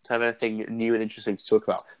know, to have anything new and interesting to talk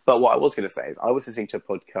about. But what I was going to say is I was listening to a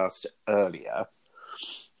podcast earlier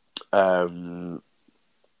called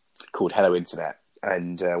Hello Internet,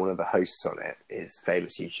 and one of the hosts on it is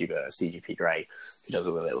famous YouTuber CGP Grey, who does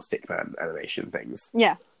all the little stickman animation things.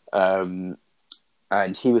 Yeah.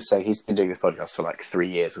 And he was saying he's been doing this podcast for like 3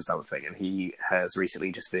 years or something, and he has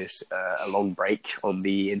recently just finished a long break on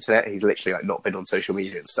the internet. He's literally like not been on social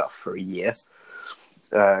media and stuff for a year.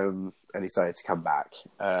 and he decided to come back.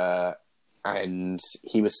 And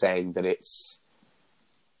he was saying that it's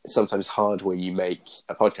sometimes hard when you make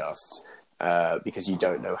a podcast because you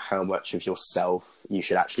don't know how much of yourself you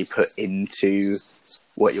should actually put into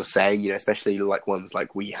what you're saying, especially like ones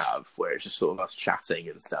like we have, where it's just sort of us chatting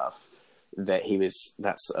and stuff.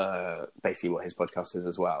 That's basically what his podcast is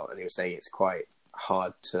as well. And he was saying it's quite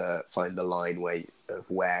hard to find the line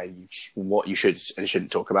what you should and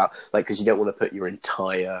shouldn't talk about, like, because you don't want to put your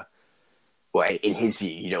entire, well, in his view,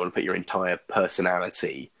 you don't want to put your entire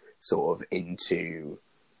personality sort of into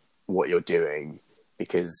what you're doing,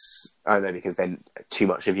 because I don't know, because then too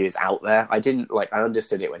much of you is out there. I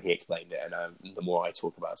understood it when he explained it, and the more I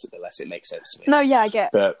talk about it, the less it makes sense to me. No, yeah, I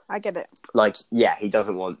get it. Like, yeah, he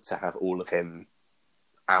doesn't want to have all of him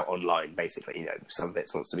out online, basically. Some of it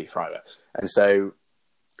wants to be private. And so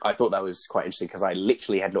I thought that was quite interesting, because I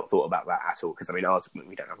literally had not thought about that at all. Because, I mean,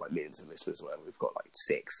 we don't have like millions of listeners, where we've got like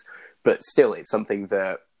 6. But still, it's something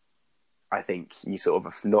that I think you sort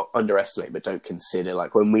of not underestimate, but don't consider.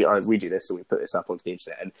 Like, when we do this and we put this up onto the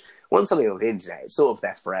internet, and once something on the internet, it's sort of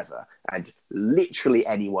there forever, and literally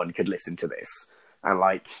anyone could listen to this. And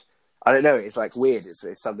like, I don't know, it's like weird.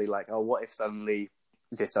 It's something like, oh, what if suddenly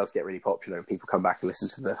this does get really popular and people come back and listen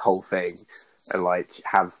to the whole thing and like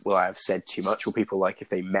will I have said too much? Or people, like, if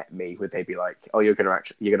they met me, would they be like, oh, you're gonna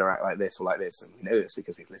act like this or like this? And we know this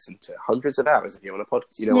because we've listened to hundreds of hours of you on a pod.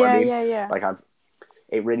 You know what I mean? Yeah. Like,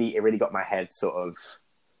 it really got my head sort of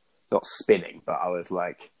not spinning, but I was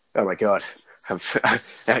like, oh my god,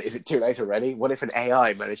 is it too late already? What if an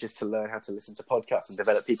AI manages to learn how to listen to podcasts and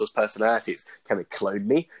develop people's personalities? Can it clone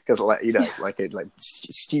me? Because like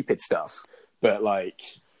stupid stuff. But like,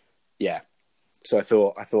 yeah. So I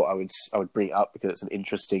thought I would bring it up because it's an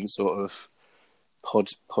interesting sort of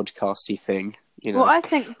podcasty thing. Well, I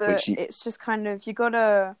think that it's just kind of, you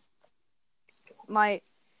gotta like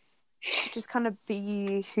just kind of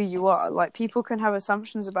be who you are. Like, people can have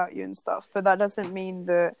assumptions about you and stuff, but that doesn't mean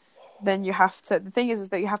that then you have to. The thing is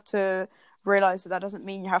that you have to realize that doesn't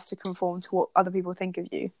mean you have to conform to what other people think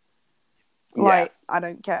of you. Like, yeah. I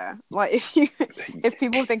don't care. Like, if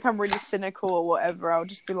people think I'm really cynical or whatever, I'll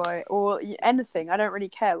just be like, or anything. I don't really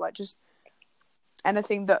care. Like, just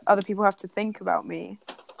anything that other people have to think about me.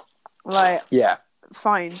 Like, yeah,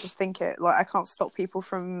 fine, just think it. Like, I can't stop people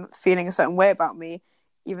from feeling a certain way about me,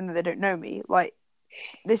 even though they don't know me. Like,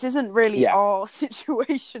 this isn't really our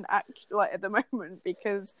situation at the moment,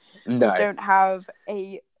 because we don't have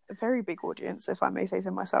a very big audience, if I may say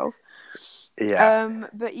so myself. Yeah.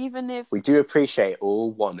 But even if we do appreciate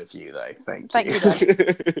all one of you, though, thank you.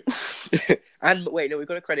 And wait, no, we've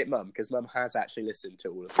got to credit Mum, because Mum has actually listened to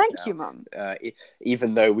all of this. Thank you, Mum.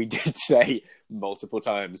 Even though we did say multiple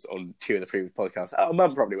times on 2 of the previous podcasts, oh,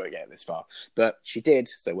 Mum probably won't get it this far, but she did.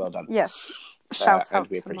 So well done. Yes. Shout out, and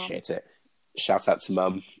we to appreciate Mum. it. Shout out to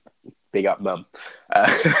Mum. Big up, Mum.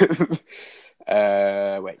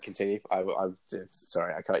 Wait, continue. I'm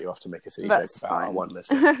sorry, I cut you off to make a silly joke about our one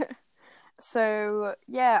listener. So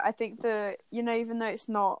yeah, I think that, even though it's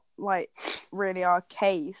not like really our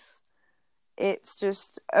case, it's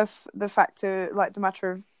just the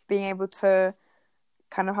matter of being able to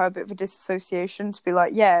kind of have a bit of a disassociation, to be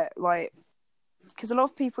like, yeah, like, because a lot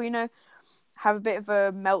of people, have a bit of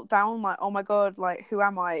a meltdown, like, oh my god, like, who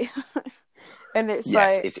am I? And it's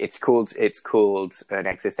it's called an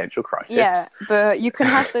existential crisis. Yeah, but you can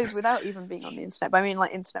have those without even being on the internet. But I mean,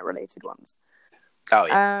 like, internet related ones. Oh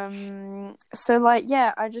yeah. So like,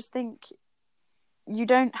 yeah, I just think you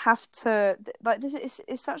don't have to like this.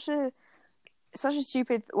 It's such a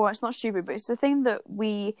stupid. Well, it's not stupid, but it's the thing that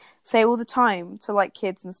we say all the time to like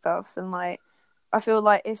kids and stuff. And like, I feel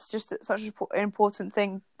like it's just such an important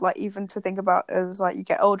thing, like, even to think about as like you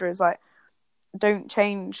get older, is like, don't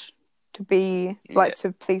change to be like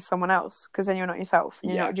to please someone else, because then you're not yourself.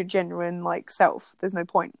 You're not your genuine like self. There's no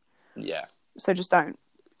point. Yeah. So just don't.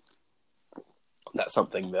 That's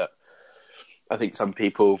something that I think some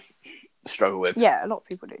people struggle with. Yeah, a lot of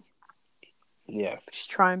people do. Yeah.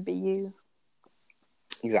 Just try and be you.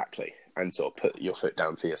 Exactly. And sort of put your foot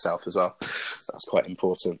down for yourself as well. That's quite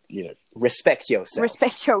important. Respect yourself.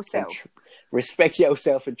 Respect yourself. Respect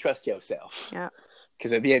yourself and trust yourself. Yeah.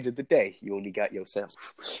 Because at the end of the day, you only got yourself.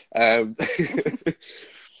 Yeah.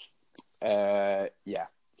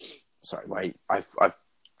 Sorry, I've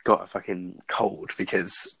got a fucking cold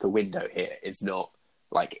because the window here is not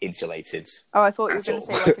like insulated. Oh, I thought you were going to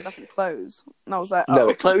say like it doesn't close. And I was like, no,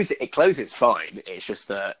 it closes fine. It's just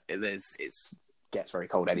that it gets very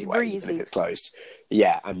cold anyway, even if it's closed.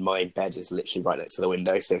 Yeah, and my bed is literally right next to the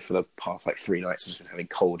window. So for the past like 3 nights, I've just been having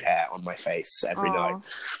cold air on my face every night.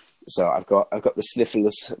 So I've got the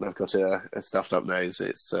sniffles and I've got a stuffed up nose.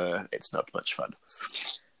 It's not much fun.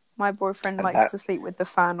 My boyfriend likes to sleep with the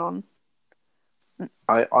fan on.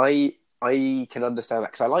 I can understand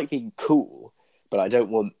that because I like being cool, but I don't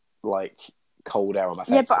want like cold air on my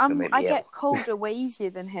face. Yeah, but I get colder way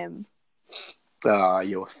easier than him.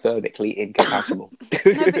 You're thermically incompatible.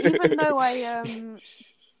 No, but even though I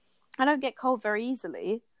don't get cold very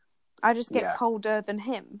easily, I just get colder than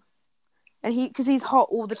him, and because he's hot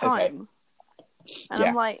all the time, and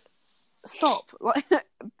I'm like, stop, like,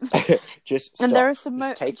 just stop. And there are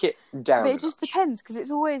just take it down. But it just depends because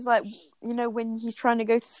it's always like, you know, when he's trying to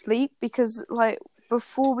go to sleep, because like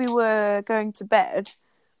before we were going to bed,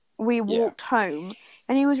 we walked home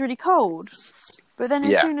and he was really cold, but then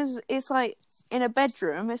as soon as it's like in a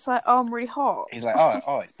bedroom, it's like, oh, I'm really hot. He's like,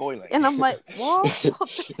 oh, it's boiling. And I'm like, what?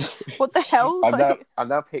 What the hell? I'm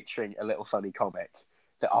now picturing a little funny comic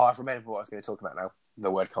that, I've remembered what I was going to talk about now. The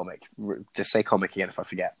word comic. Just say comic again if I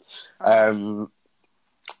forget. I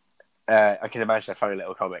can imagine a funny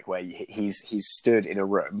little comic where he's stood in a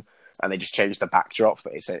room and they just changed the backdrop,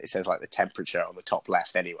 but it says like the temperature on the top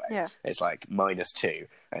left anyway. Yeah. It's like -2,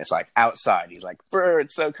 and it's like outside. He's like, brr,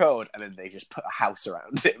 it's so cold, and then they just put a house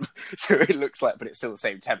around him, so it looks like, but it's still the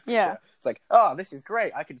same temperature. Yeah. It's like, oh, this is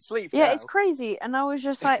great. I can sleep. Yeah, now. it's crazy, and I was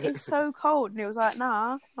just like, it's so cold, and he was like,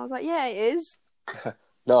 nah. I was like, yeah, it is.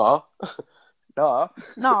 Nah. Nah.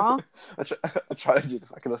 I try to do the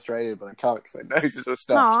fucking Australian, but I can't because my nose is so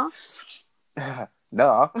stuffed.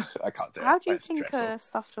 Nah, I can't do it. How do you think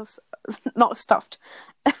stuffed or not stuffed,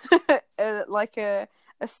 like a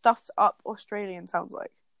stuffed up Australian sounds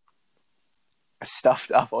like? A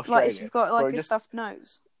stuffed up Australian? Like if you've got like a stuffed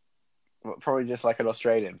nose. Probably just like an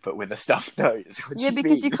Australian, but with a stuffed nose.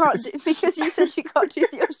 Because you can't. Because you said you can't do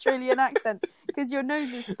the Australian accent because your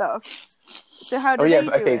nose is stuffed. So how do they do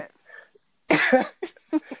it?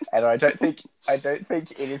 And I don't think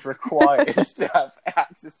it is required to have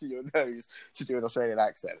access to your nose to do an Australian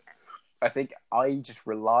accent. I think I just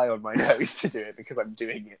rely on my nose to do it because I'm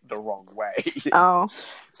doing it the wrong way. Oh,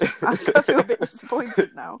 I feel a bit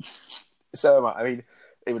disappointed now. So am I. I mean,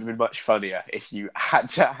 it would have been much funnier if you had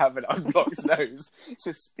to have an unblocked nose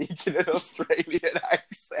to speak in an Australian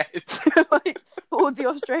accent. Like all the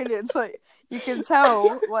Australians, like you can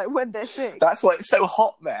tell, like when they're sick. That's why it's so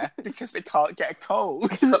hot there, because they can't get a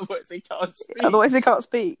cold. Otherwise, they can't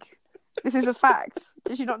speak. This is a fact.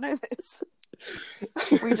 Did you not know this?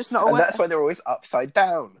 Were you just not aware? And that's why they're always upside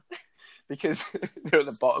down, because they're at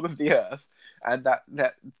the bottom of the earth, and that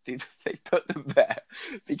they put them there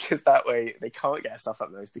because that way they can't get stuff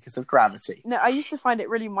up those because of gravity. No, I used to find it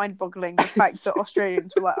really mind-boggling the fact that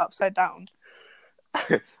Australians were like upside down.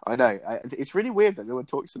 I know. It's really weird that no one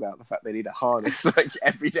talks about the fact they need a harness like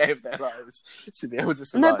every day of their lives to be able to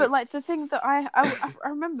survive. No, but like the thing that I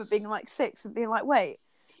remember being like 6 and being like, wait.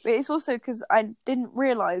 But it's also because I didn't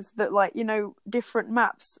realise that, like, you know, different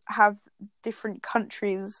maps have different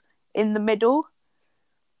countries in the middle.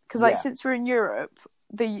 Because, like, since we're in Europe,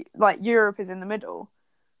 Europe is in the middle.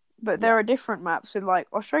 But there are different maps with, like,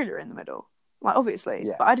 Australia in the middle. Like, obviously.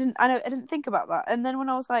 Yeah. But I didn't think about that. And then when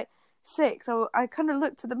I was, like, 6, I kind of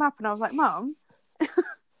looked at the map and I was like, Mum,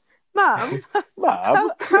 Mum, how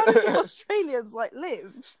do the Australians, like,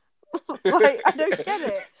 live? Like, I don't get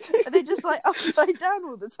it. And they just like upside down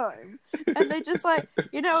all the time, and they just like,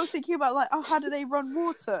 you know, I was thinking about like, oh, how do they run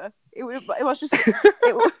water? It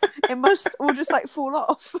must all just like fall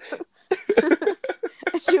off.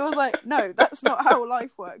 And she was like, no, that's not how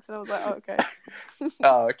life works. And I was like, oh, okay.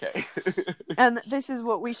 Oh, okay. And this is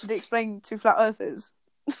what we should explain to flat earthers.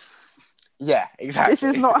 Yeah, exactly. This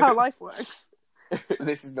is not how life works.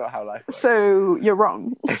 This is not how life works. So you're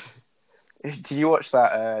wrong. Did you watch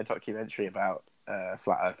that documentary about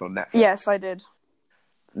Flat Earth on Netflix? Yes, I did.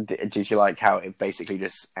 Did you like how it basically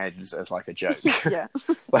just ends as like a joke? Yeah.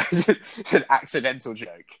 Like, it's an accidental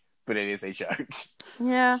joke, but it is a joke.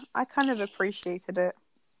 Yeah, I kind of appreciated it.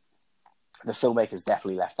 The filmmakers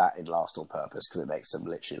definitely left that in last on purpose because it makes them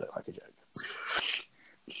literally look like a joke.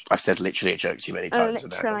 I've said literally a joke too many times.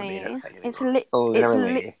 Literally. It's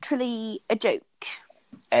literally a joke.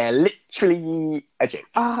 Literally a joke.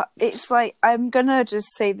 It's like, I'm gonna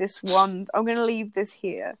just say this one. I'm gonna leave this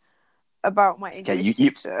here about my English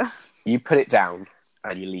teacher. You put it down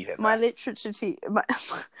and you leave it there. My literature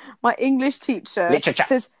my English teacher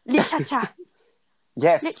says literature.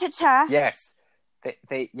 Yes. Literature. Yes.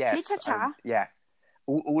 Yes. Literature. Yeah.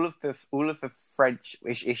 All of the French.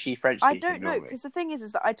 Is she French? I don't know, because the thing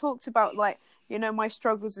is that I talked about, like, you know, my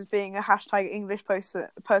struggles as being a #English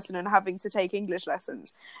person and having to take English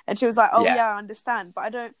lessons. And she was like, oh, yeah, I understand. But I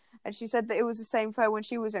don't... And she said that it was the same for her when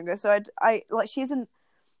she was younger. So I like, she isn't...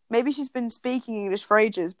 maybe she's been speaking English for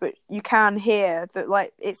ages, but you can hear that,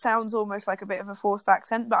 like, it sounds almost like a bit of a forced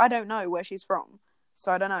accent, but I don't know where she's from,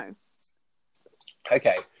 so I don't know.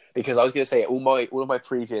 Okay, because I was going to say all of my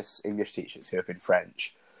previous English teachers who have been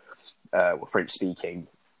French, or French speaking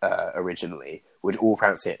originally, would all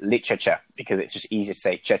pronounce it literature because it's just easier to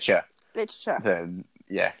say cha-cha. Literature. Than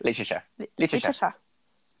literature. Literature.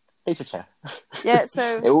 Literature. Yeah,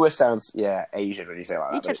 so it always sounds Asian when you say it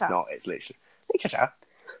like that, but it's not. It's literally literature.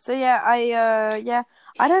 So yeah, I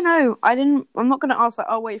don't know. I'm not going to ask, like,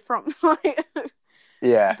 oh, where you from?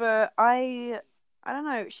 Yeah. But I don't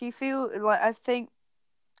know. She I think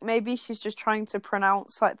maybe she's just trying to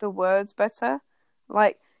pronounce, like, the words better.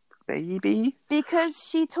 Like, maybe. Because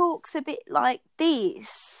she talks a bit like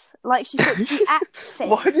this. Like, she puts the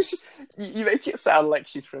accent. Why does you make it sound like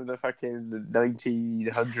she's from the fucking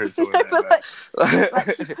 1900s or whatever?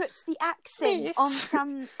 like she puts the accent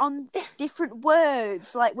on different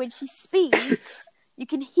words. Like, when she speaks, you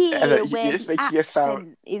can hear where the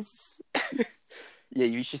accent is. Yeah,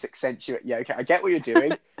 you just accentuate. Yeah, okay, I get what you're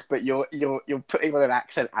doing, but you're putting on an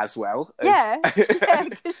accent as well. Yeah,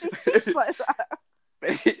 because she speaks like that.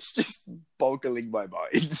 But it's just boggling my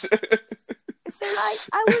mind. So, like,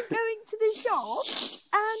 I was going to the shop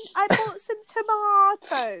and I bought some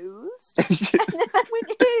tomatoes, and then I went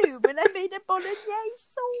home and I made a bolognese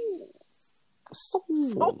sauce.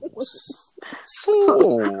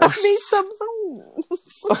 I made some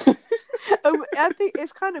sauce. I think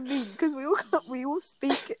it's kind of mean because we all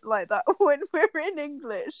speak it like that when we're in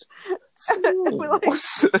English. We're like,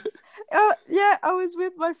 I was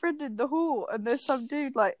with my friend in the hall, and there's some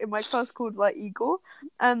dude, like, in my class called, like, Igor,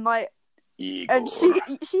 and, like, Igor. And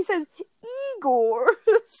she says Igor.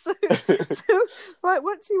 so like,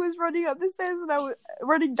 once he was running up the stairs and I was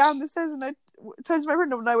running down the stairs, and I turned to my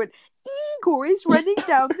friend and I went, Igor is running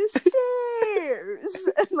down the stairs,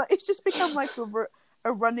 and, like, it's just become like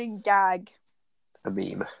a running gag. A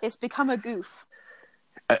meme. It's become a goof.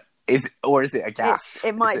 Is it a gaff?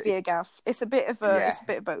 It might be a gaff. It's a bit of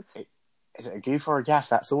both. Is it a goof or a gaff?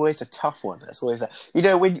 That's always a tough one. That's always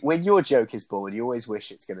when your joke is born, you always wish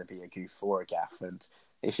it's going to be a goof or a gaff. And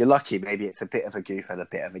if you're lucky, maybe it's a bit of a goof and a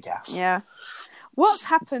bit of a gaff. Yeah. What's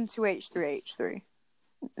happened to H3H3?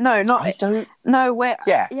 No, not. I don't. No, where?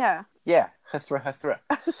 Yeah. Yeah. Yeah. Hthra.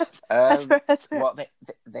 Well,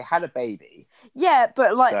 they had a baby. Yeah,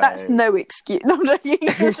 but, like, that's no excuse. No, I'm joking.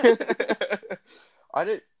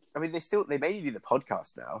 I mean, they mainly do the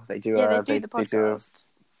podcast now. They do. Yeah, they do the podcast.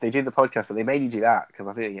 They do the podcast, but they mainly do that because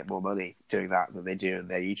I think they get more money doing that than they do in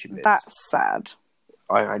their YouTube vids. That's sad.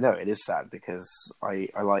 I know it is sad because I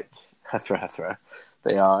like Hthra.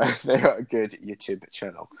 They are a good YouTube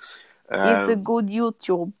channel. It's a good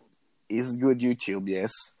YouTube. It's good YouTube,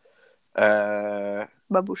 yes.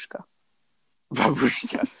 Babushka.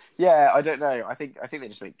 Yeah, I don't know. I think they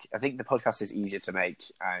just make. I think the podcast is easier to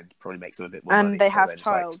make and probably makes them a bit more money. And they have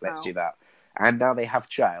child now. Let's do that. And now they have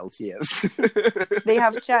child, yes. They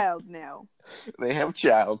have child now. They have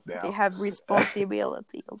child now. They have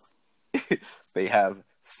responsibilities. They have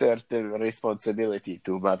certain responsibility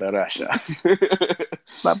to Mother Russia.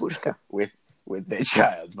 Babushka. With their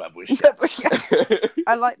child, Babushka. Babushka.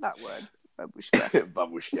 I like that word. Babushka.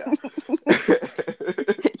 Babushka.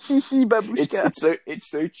 Babushka. It's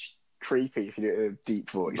so creepy if you do it in a deep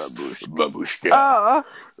voice. Babushka. Oh.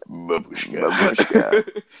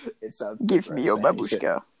 Babushka. It sounds. Give me your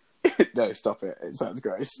babushka. No, stop it. It sounds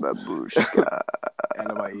gross. Babushka.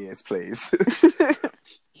 Out of my ears, please.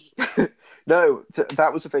 No,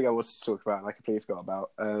 that was the thing I wanted to talk about, and I completely forgot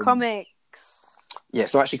about. Comics. Yeah,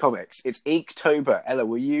 it's not actually comics. It's Inktober. Ella,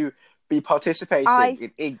 will you be participating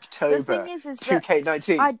in Inktober? The thing is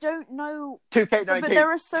 2K19. I don't know. 2K19. But there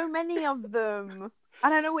are so many of them. I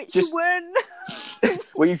don't know which one.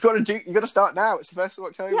 Well, you've got to start now. It's the 1st of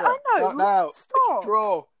October. Yeah, I know. Start now. Stop.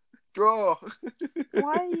 Draw.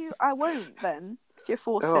 Why are you? I won't then. If you're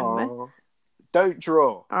forcing me. Don't draw.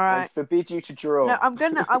 All right. I forbid you to draw. No,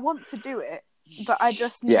 I want to do it, but I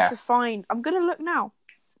just need to find. I'm gonna look now.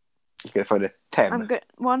 You're gonna find a 10.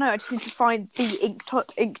 Well, no, I just need to find the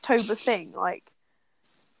Inktober thing, like,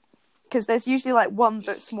 because there's usually, like, one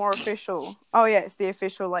that's more official. Oh yeah, it's the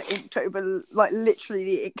official, like, Inktober, like, literally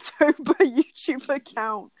the Inktober YouTube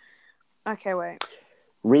account. Okay, wait.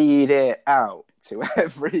 Read it out to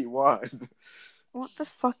everyone. What the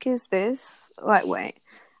fuck is this? Like, wait.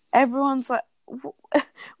 Everyone's like,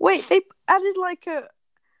 wait, they added, like, a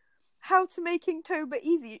how to make Inktober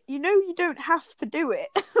easy. You know you don't have to do it.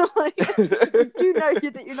 Like, you do know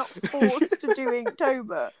that you're not forced to do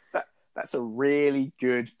Inktober. That's a really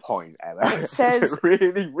good point, Ella. It says,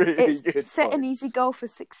 really, really good set point. an easy goal for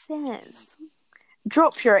success.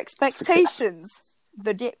 Drop your expectations.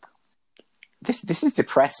 The dip. This is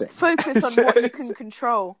depressing. Focus on what you can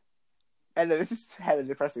control. And no, this is hella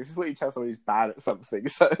depressing. This is what you tell someone who's bad at something,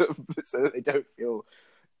 so that they don't feel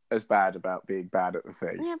as bad about being bad at the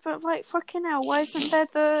thing. Yeah, but like, fucking hell, why isn't there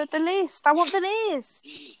the list? I want the list.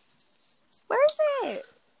 Where is it?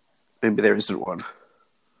 Maybe there isn't one.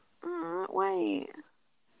 Wait.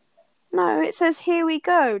 No, it says here we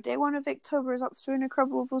go. Day 1 of October is up to an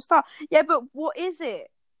incredible start. Yeah, but what is it?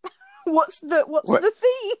 What's the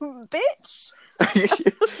theme, bitch?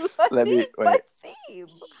 Let me wait. My theme.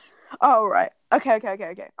 Oh, right. Okay.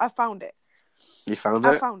 I found it. You found it?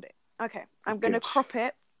 I found it. Okay. I'm going to crop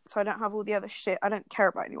it so I don't have all the other shit. I don't care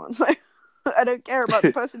about anyone, so I don't care about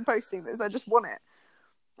the person posting this. I just want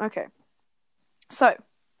it. Okay. So,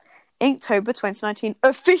 Inktober 2019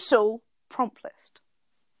 official prompt list.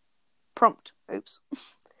 Prompt. Oops.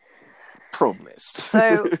 Prom list.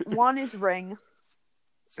 So, 1 is ring.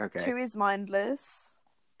 Okay. 2 is mindless.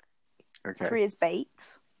 Okay. 3 is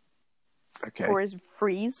bait. Okay. 4 is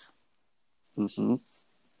freeze. Mm-hmm.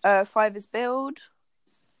 5 is build.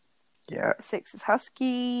 Yeah. 6 is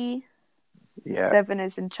husky. Yeah. 7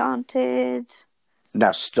 is enchanted.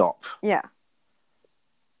 Now stop. Yeah.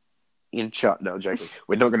 No, I'm joking.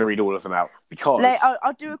 We're not going to read all of them out because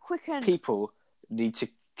I'll do a quick one. People need to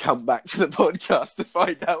come back to the podcast to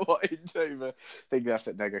find out what Inktober thing that's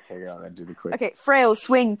it. No, okay, I'll then do the quick. Okay, frail,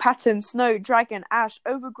 swing, pattern, snow, dragon, ash,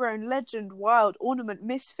 overgrown, legend, wild, ornament,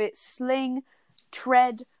 misfit, sling,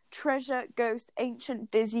 tread, treasure, ghost, ancient,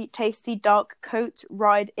 dizzy, tasty, dark, coat,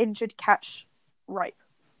 ride, injured, catch, ripe.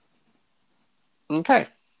 Okay.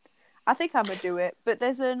 I think I'm gonna do it, but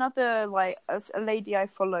there's another a lady I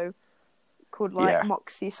follow called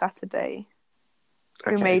Moxie Saturday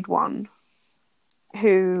who made one.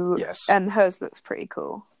 And hers looks pretty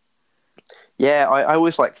cool. Yeah, I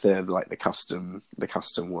always like the custom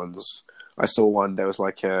ones. I saw one. There was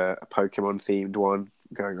like a Pokemon themed one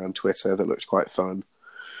going on Twitter that looked quite fun.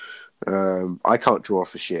 I can't draw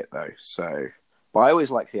for shit though, but I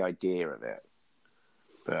always like the idea of it.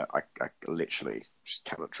 But I literally just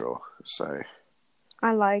cannot draw, so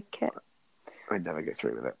I like it. I never get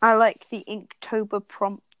through with it. I like the Inktober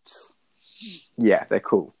prompts. Yeah, they're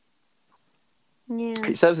cool. Yeah,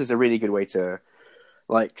 it serves as a really good way to,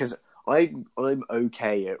 because I'm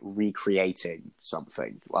okay at recreating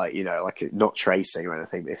something, not tracing or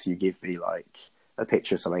anything. But if you give me a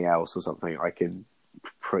picture of something else or something, I can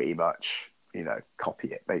pretty much copy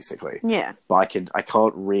it basically. Yeah, but I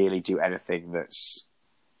can't really do anything that's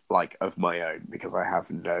of my own because I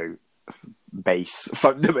have no base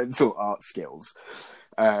fundamental art skills.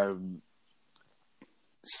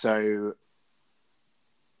 So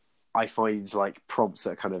I find prompts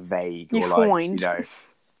that are kind of vague I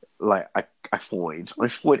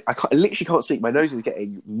literally can't speak. My nose is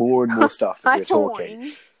getting more and more stuffed as we're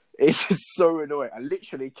talking. It's just so annoying. I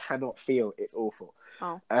literally cannot feel. It's awful.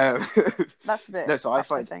 Oh, that's a bit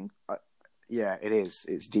upsetting. Yeah, it is.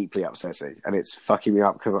 It's deeply upsetting, and it's fucking me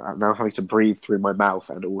up because I'm now having to breathe through my mouth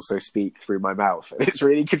and also speak through my mouth. And it's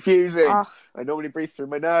really confusing. I normally breathe through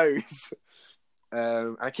my nose.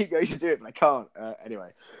 And I keep going to do it, but I can't.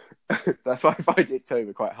 Anyway, that's why I find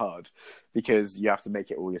Inktober quite hard, because you have to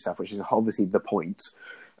make it all yourself, which is obviously the point.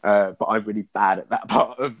 But I'm really bad at that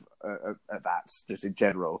part of that, just in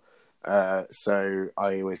general. So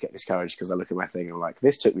I always get discouraged because I look at my thing and I'm like,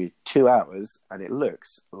 this took me 2 hours and it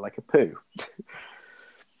looks like a poo.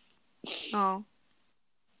 Oh.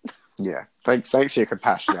 Yeah, thanks for your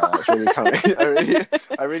compassion. It's really kind.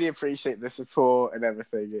 I really appreciate the support and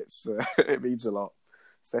everything. It means a lot,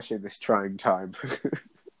 especially in this trying time.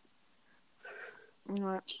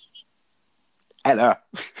 Right. Ella,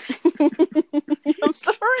 I'm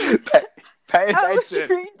sorry. Pay attention. I was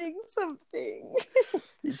reading something.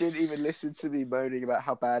 You didn't even listen to me moaning about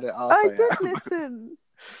how bad at art I did listen,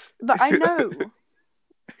 but I know.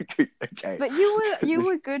 Okay. But you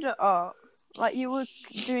were good at art. You were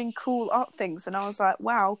doing cool art things, and I was like,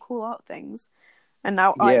 "Wow, cool art things." And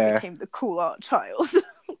now I became the cool art child.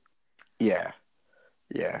 Yeah.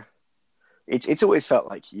 It's always felt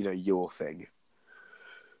like your thing.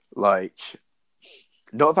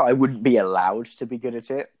 Not that I wouldn't be allowed to be good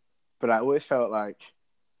at it, but I always felt I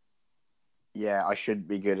shouldn't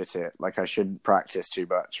be good at it. I shouldn't practice too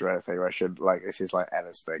much or anything. Or I should this is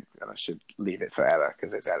Ella's thing, and I should leave it for Ella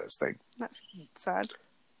because it's Ella's thing. That's sad.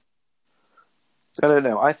 I don't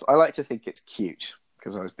know. I like to think it's cute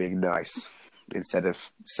because I was being nice instead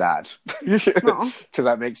of sad, because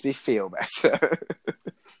that makes me feel better.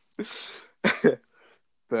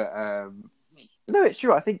 But no, it's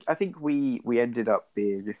true. I think we ended up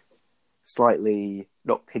being slightly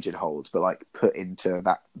not pigeonholed, but like put into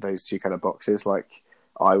those two kind of boxes. Like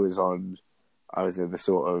I was in the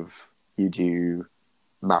sort of, you do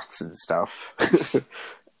maths and stuff,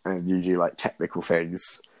 and you do like technical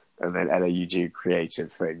things, and then Ella, you do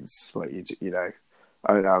creative things. Like you know,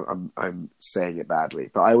 I don't know, I'm saying it badly,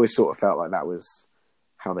 but I always sort of felt like that was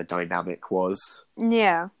how the dynamic was.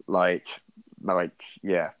 Yeah. Like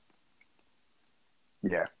yeah.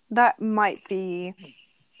 That might be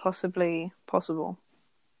possibly possible.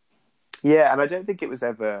 Yeah, and I don't think it was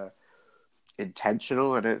ever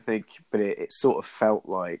intentional. I don't think, but it sort of felt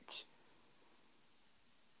like,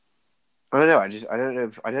 I don't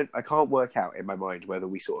know. I can't work out in my mind whether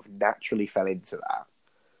we sort of naturally fell into that,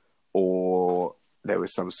 or there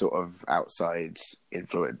was some sort of outside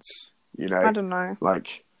influence. You know, I don't know.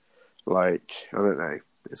 Like I don't know.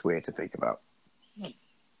 It's weird to think about.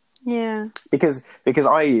 Yeah, because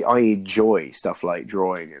I enjoy stuff like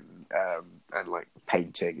drawing and like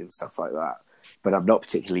painting and stuff like that, but I'm not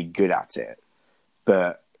particularly good at it.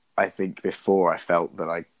 But I think before I felt that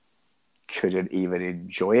I couldn't even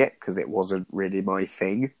enjoy it because it wasn't really my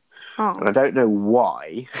thing. Oh. And I don't know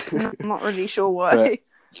why. I'm not really sure why.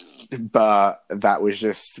 But that was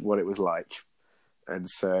just what it was like. And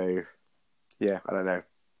so, yeah, I don't know.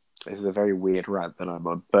 This is a very weird rant that I'm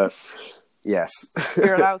on, but yes.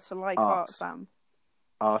 You're allowed to like art, Sam.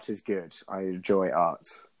 Art is good. I enjoy art.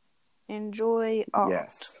 Enjoy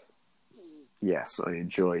art. Yes, I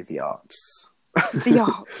enjoy the arts. The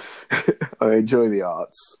arts. I enjoy the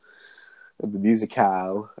arts. And the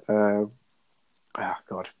musicale. Oh,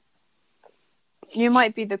 God. You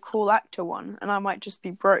might be the cool actor one, and I might just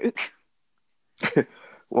be broke.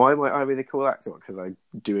 Why might I be the cool actor one? Because I'm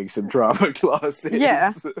doing some drama classes.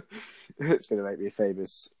 Yeah. It's going to make me a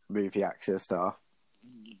famous movie actor star.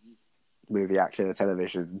 Movie actor,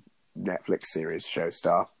 television, Netflix series show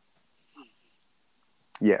star.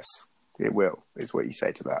 Yes, it will, is what you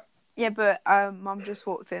say to that. Yeah, but Mum just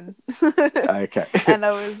walked in. Okay. And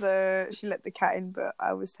I was, she let the cat in, but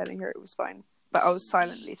I was telling her it was fine. But I was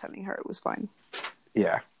silently telling her it was fine.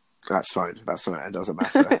 Yeah, that's fine. That's fine. It doesn't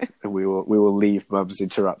matter. And we will leave Mum's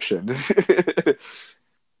interruption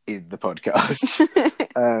in the podcast.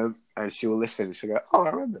 And she will listen. She'll go, "Oh,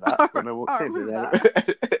 I remember that when I walked in." And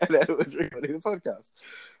then it was recording the podcast.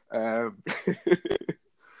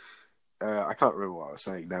 I can't remember what I was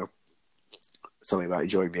saying now. Something about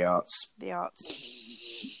enjoying the arts. The arts.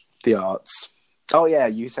 The arts. Oh yeah,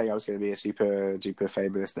 you say I was going to be a super duper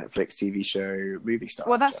famous Netflix TV show movie star.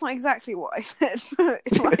 Well, that's not exactly what I said. But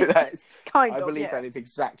like, that is, kind I of. believe that is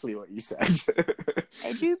exactly what you said.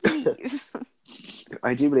 I do believe.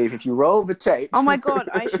 I do believe if you roll the tape. Oh my god,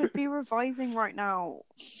 I should be revising right now.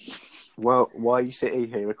 Well, why are you sitting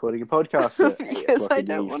here recording a podcast? Because I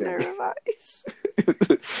don't want to revise.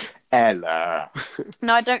 Ella.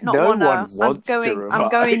 No, I don't not no wanna. One wants I'm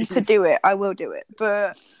going to do it. I will do it,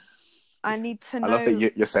 but I need to know. I love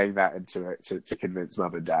that you're saying that to convince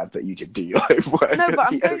Mum and Dad that you did do your homework. No,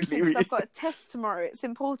 but I'm going to because I've got a test tomorrow. It's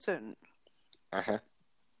important. I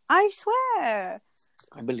swear.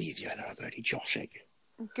 I believe you, Ella. I'm only joshing.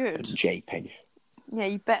 Good. And japing. Yeah,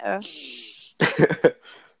 you better.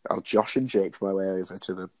 I'll josh and jape my way over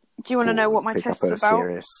to the. Do you want to know what my test's about?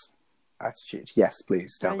 Serious attitude. Yes,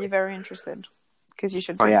 please. Tell me. You're very interested because you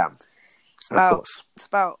should. Be. I am. It's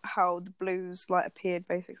about how the blues appeared,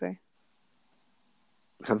 basically.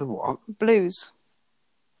 How the what? Blues.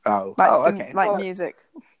 Oh. Okay. Music.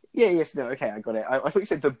 Yeah, yes, no, okay, I got it. I thought you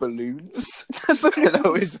said the balloons. The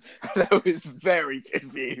balloons. And I was very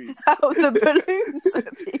confused. How the balloons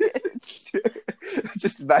appeared.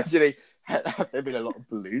 Just imagining, have there been a lot of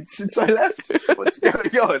balloons since I left? What's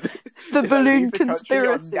going on? The balloon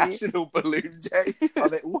conspiracy. On National Balloon Day? Are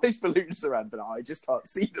there always balloons around, but I just can't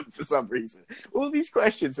see them for some reason? All these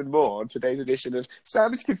questions and more on today's edition of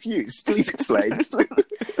Sam is Confused. Please explain.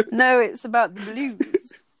 No, it's about the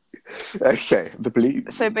blues. Okay, the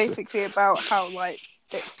blues. So basically about how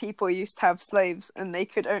people used to have slaves and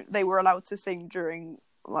they were allowed to sing during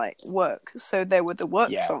work. So there were the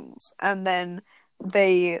work songs, and then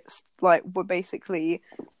they were basically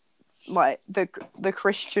the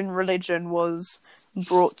Christian religion was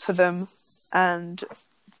brought to them, and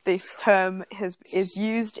this term is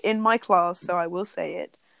used in my class, so I will say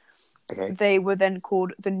it. Okay. They were then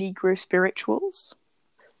called the Negro spirituals.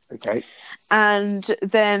 Okay. And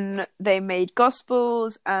then they made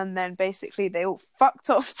gospels, and then basically they all fucked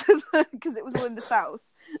off to because it was all in the south.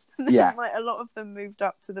 And then, a lot of them moved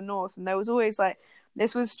up to the north, and there was always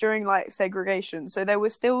this was during segregation, so there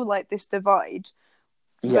was still this divide,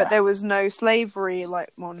 but there was no slavery,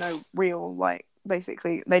 no real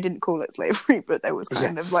basically they didn't call it slavery, but there was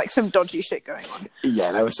kind of like some dodgy shit going on.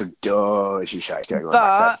 Yeah, there was some dodgy shit going on.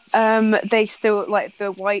 But they still like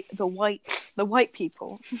the white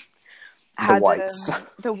people.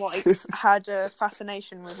 The whites had a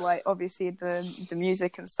fascination with like obviously the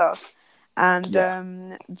music and stuff, and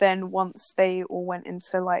then once they all went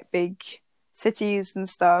into like big cities and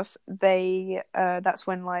stuff, they that's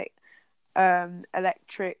when like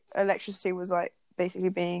electricity was like basically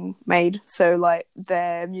being made, so like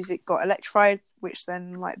their music got electrified, which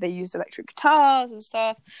then like they used electric guitars and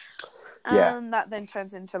stuff, and that then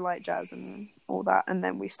turns into like jazz and all that, and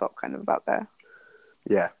then we stop kind of about there.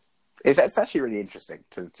 It's actually really interesting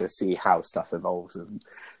to see how stuff evolves and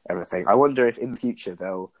everything. I wonder if in the future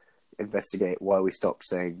they'll investigate why we stopped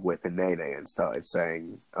saying whip and nay nay and started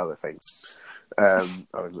saying other things. I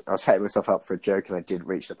was setting myself up for a joke and I didn't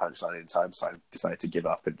reach the punchline in time, so I decided to give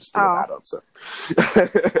up and just do a bad answer.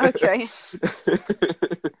 Okay.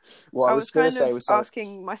 What I was going to say was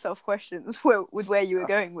asking myself questions with where you were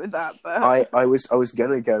going with that, but I was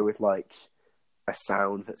going to go with like a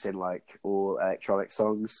sound that's in like all electronic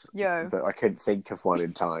songs, but I couldn't think of one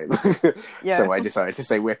in time. So I decided to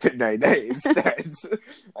say whip and nay nay instead.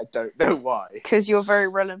 I don't know why. Because you're very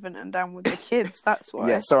relevant and down with the kids, that's why.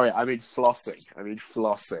 Yeah, sorry, I mean flossing.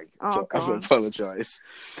 Oh, I apologise.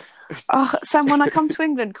 Oh, Sam, when I come to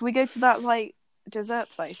England, can we go to that like dessert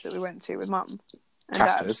place that we went to with Mum and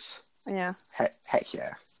Casper's? Dad? Yeah. Heck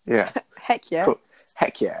yeah. Yeah. Heck yeah. Cool.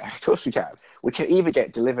 Heck yeah. Of course we can. We can even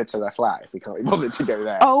get delivered to their flat if we can't be bothered to go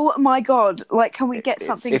there. Oh my god! Like, can we get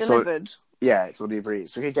something delivered? It's on Uber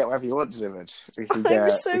Eats. We can get whatever you want delivered.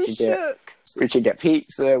 I'm so shook. We can get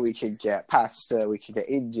pizza. We can get pasta. We can get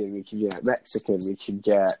Indian. We can get Mexican. We can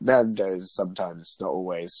get Nando's sometimes, not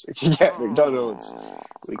always. We can get McDonald's.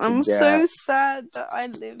 I'm so sad that I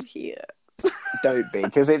live here. Don't be,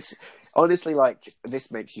 because it's honestly like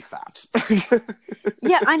this makes you fat.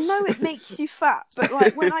 Yeah, I know it makes you fat, but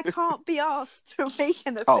like when I can't be asked to make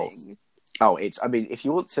anything. I mean, if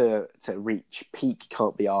you want to reach peak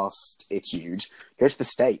can't be asked attitude, go to the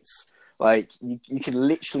States. Like you can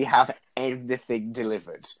literally have anything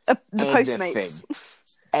delivered. The Postmates.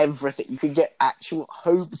 Everything. You can get actual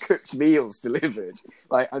home cooked meals delivered.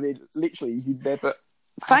 Like, I mean, literally, you never.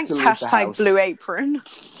 Thanks, hashtag Blue Apron.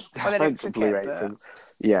 Well, thanks, Blue Apron.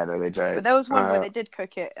 Yeah, no, they don't. But there was one where they did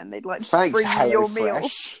cook it, and they'd like bring you your meal.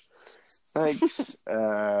 Thanks.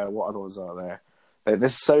 What other ones are there?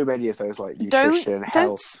 There's so many of those, like nutrition,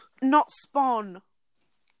 health. Not Spawn.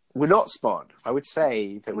 We're not Spawn. I would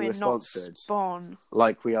say that we're sponsored. Not Spawn.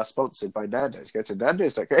 Like we are sponsored by Nando's. Go to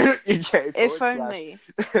nandos.co.uk. If only.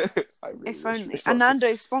 If only. And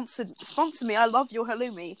Nando's sponsor me. I love your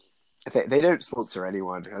halloumi. They don't sponsor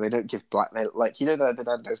anyone, and they don't give like, you know, the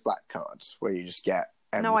Nando's Black Card where you just get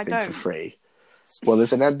everything for free. Well,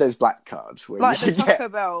 there's a Nando's Black Card where like you the Taco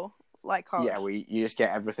Bell like card. Yeah, where you just get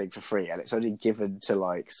everything for free, and it's only given to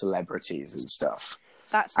like celebrities and stuff.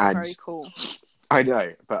 That's very cool. I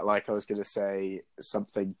know, but like I was going to say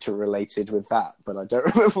something related with that, but I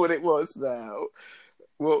don't remember what it was now.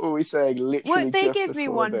 What were we saying? Literally, they give me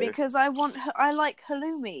one because I like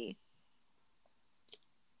halloumi.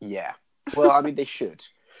 Yeah. Well, I mean, they should.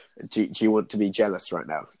 Do you want to be jealous right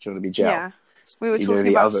now? Do you want to be jealous? Yeah. We were talking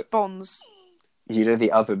about spawns. You know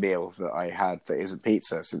the other meal that I had that isn't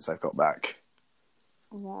pizza since I've got back?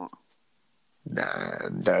 What?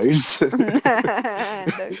 Nando's.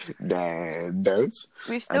 Nando's.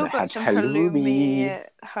 We've still got some halloumi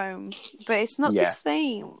at home, but it's not the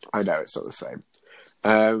same. I know, it's not the same.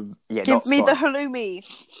 Give me the halloumi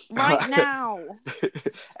right now.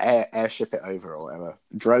 Airship it over or whatever.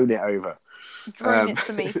 Drone it over. Drone it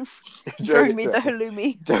to me. Drone me the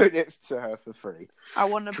halloumi. Drone it to her for free. I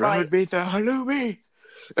want to buy. Drone me the halloumi.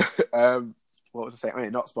 What was I saying? I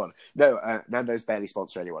mean, not Spawn. No, Nando's barely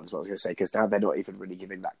sponsor anyone, is what I was going to say, because now they're not even really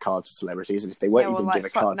giving that card to celebrities, and if they won't even give a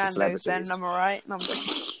card to celebrities, then am I right? No,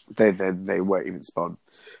 they won't even spawn.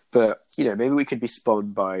 But you know, maybe we could be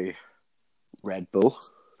spawned by Red Bull.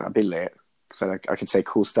 That'd be lit. So I could say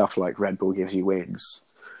cool stuff like Red Bull gives you wings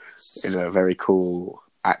in a very cool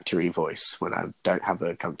actory voice when I don't have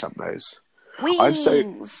a conked up nose.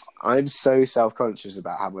 Wings. I'm so self-conscious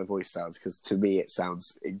about how my voice sounds, because to me it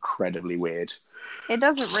sounds incredibly weird. It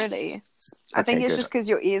doesn't really. I think it's just because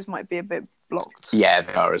your ears might be a bit blocked. Yeah,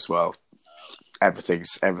 they are as well.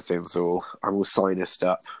 Everything's all. I'm all sinused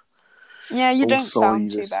up. Yeah, you don't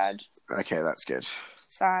sound too bad. Okay, that's good.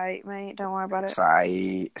 Sorry, mate. Don't worry about it.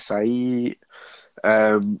 Sorry. So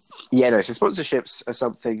sponsorships are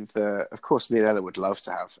something that, of course, me and Ella would love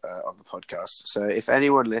to have on the podcast. So if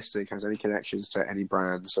anyone listening has any connections to any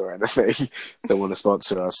brands or anything that want to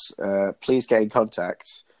sponsor us, please get in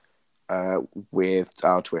contact with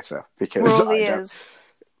our Twitter, because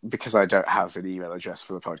I don't have an email address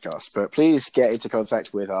for the podcast. But please get into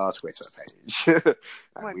contact with our Twitter page, and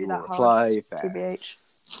we will reply there. TBH.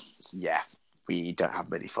 Yeah, we don't have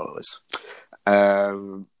many followers.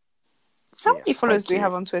 How many followers do you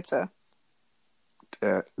have on Twitter?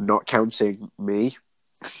 Not counting me.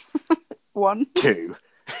 1. 2.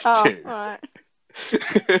 Oh, 2. alright.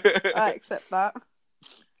 I accept that.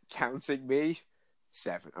 Counting me,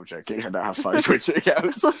 7. I'm joking. I don't have 5 Twitter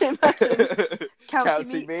accounts. Imagine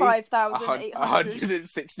counting me, 5,800.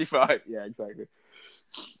 165. Yeah, exactly.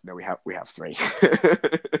 No, we have 3.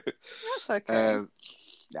 That's okay.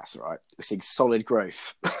 That's all right. We're seeing solid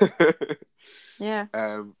growth. Yeah.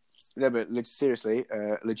 No, but seriously,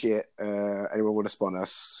 legit. Anyone want to spawn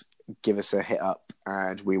us? Give us a hit up,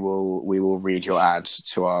 and we will read your ad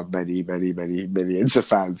to our many millions of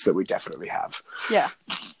fans that we definitely have. Yeah.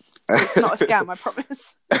 It's not a scam, I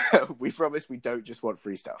promise. We promise we don't just want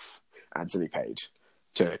free stuff and to be paid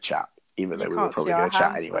to chat, even though we were can't probably see going our to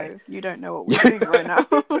chat hands, anyway. Though. You don't know what we're doing right now.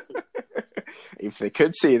 If they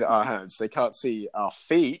could see our hands, they can't see our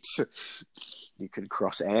feet. You can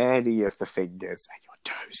cross any of the fingers, and your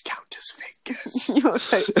toes count as fingers.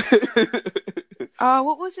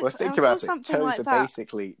 What was it? Well, think I about saw it. something Toes like are that.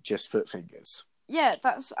 basically just foot fingers. Yeah,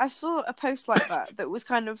 I saw a post like that was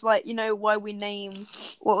kind of like, why we name,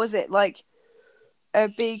 what was it, like a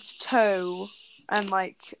big toe and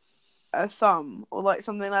like a thumb or like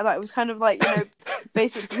something like that. It was kind of like,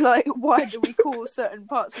 basically like, why do we call certain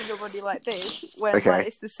parts of your body like this when like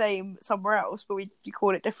it's the same somewhere else, but you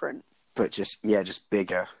call it different? But just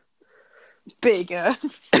bigger. Bigger.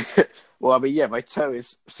 Well, I mean, my toe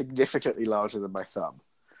is significantly larger than my thumb.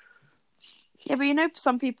 Yeah, but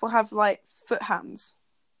some people have like foot hands.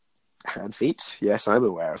 Hand feet? Yes, I'm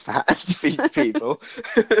aware of that. Hand feet people.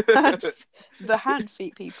 The hand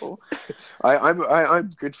feet people.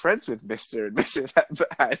 I'm good friends with Mr. and Mrs.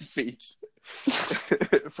 Hand Feet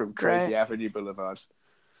from Crazy Avenue Boulevard.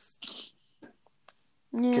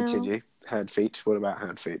 Yeah. Continue. Hand feet. What about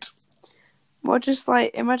hand feet? Well, just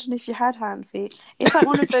like imagine if you had hand feet. It's like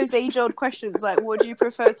one of those age-old questions. Like, would you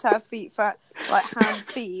prefer to have feet like hand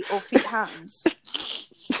feet or feet hands?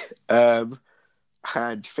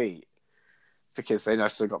 Hand feet, because then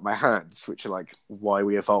I've still got my hands, which are like why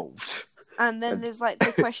we evolved. And then there's like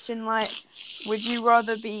the question like, would you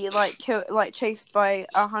rather be like chased by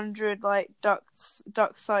 100 like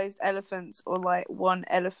duck-sized elephants or like 1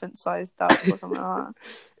 elephant-sized duck or something like that?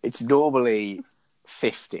 It's normally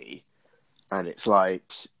 50, and it's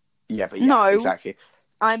like no, exactly.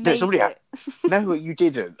 I made it. No, you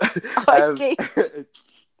didn't. I did.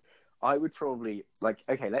 I would probably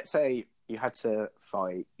let's say you had to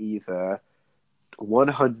fight either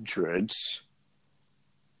 100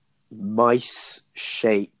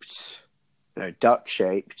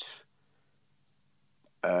 duck-shaped.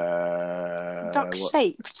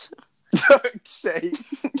 Duck-shaped?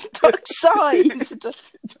 Duck-shaped. Duck-sized?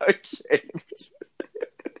 Duck-shaped.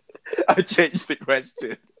 I changed the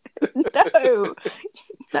question. No,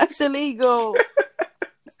 that's illegal.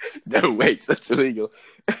 No, wait, that's illegal.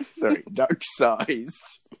 Sorry,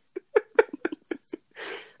 duck-sized.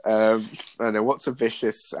 I don't know, what's a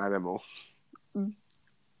vicious animal?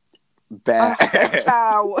 Bear. A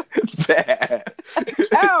cow. Bear. A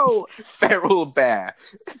cow. Feral bear.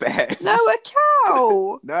 Bears. No, a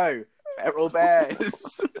cow. No, feral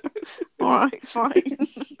bears. Alright, fine.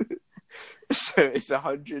 So it's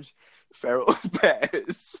 100 feral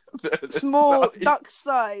bears. Small,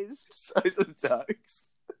 duck-sized. Size of ducks.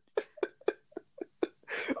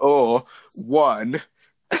 Or 1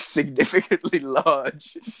 significantly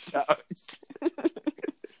large duck.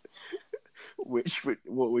 What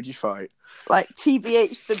would you fight? Like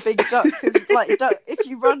TBH, the big duck, because like duck, if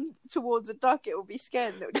you run towards a duck, it will be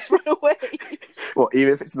scared and it will just run away. What,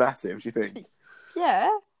 even if it's massive? Do you think?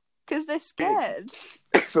 Yeah, because they're scared.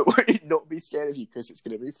 But would it not be scared of you because it's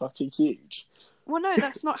going to be fucking huge? Well, no,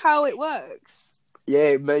 that's not how it works.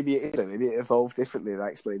 Yeah, maybe it is. Maybe it evolved differently.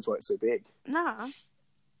 That explains why it's so big. Nah.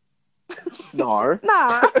 No.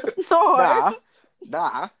 Nah. No.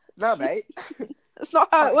 Nah, mate. That's not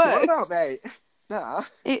how it works. What about, mate? Nah.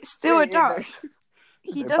 It's still a duck.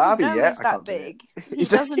 He doesn't know he's that big. He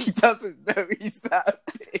doesn't know he's that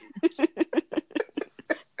big.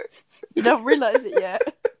 You don't realise it yet.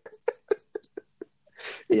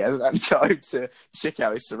 He hasn't had time to check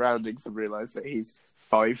out his surroundings and realise that he's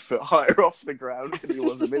 5 foot higher off the ground than he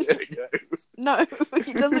was a minute ago. No,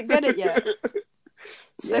 he doesn't get it yet.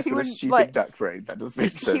 So he wouldn't, a stupid duck brain. That does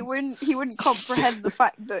make sense. He wouldn't comprehend the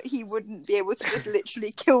fact that he wouldn't be able to just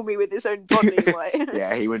literally kill me with his own body. Like.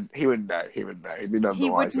 Yeah, he wouldn't know. He'd be none the He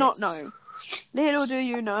would wiser. not know. Little do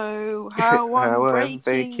you know how I'm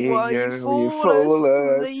breaking while you fall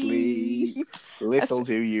asleep. Little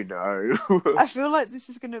do you know. I feel like this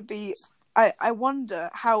is going to be... I wonder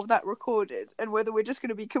how that recorded and whether we're just going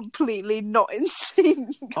to be completely not in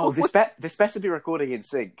sync. Oh, this better be recording in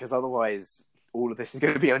sync, because otherwise all of this is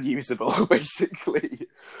going to be unusable, basically.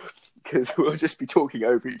 Because we'll just be talking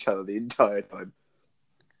over each other the entire time.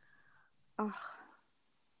 Oh.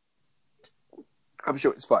 I'm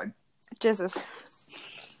sure it's fine. Jesus.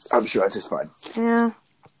 I'm sure it is fine. Yeah.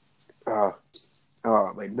 Oh,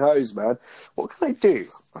 my nose, man. What can I do?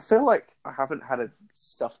 I feel like I haven't had a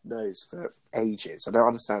stuffed nose for ages. I don't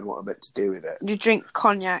understand what I'm meant to do with it. You drink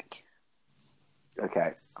cognac.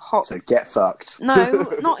 Okay. Hot. So get fucked. No,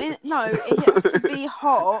 it has to be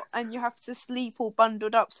hot and you have to sleep all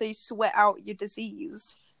bundled up so you sweat out your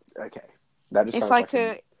disease. Okay. That just it's sounds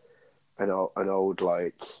like an old,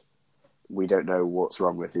 like, we don't know what's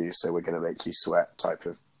wrong with you, so we're going to make you sweat type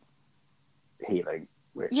of healing.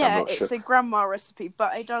 Which I'm not it's sure. a grandma recipe,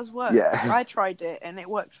 but it does work. Yeah. I tried it and it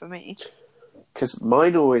worked for me. Because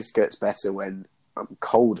mine always gets better when I'm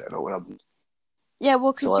colder, not when I'm... Yeah,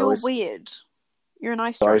 well, because you're weird. You're an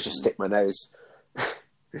ice dragon. So I always just stick my nose...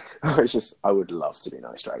 I would love to be an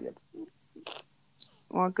ice dragon.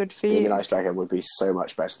 Well, good for you. Being an ice dragon would be so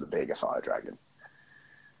much better than being a fire dragon.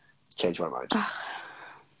 Change my mind.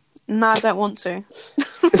 No, I don't want to.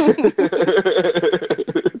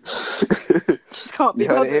 Just can't be You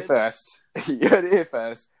heard bothered. it here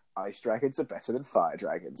first. Ice dragons are better than fire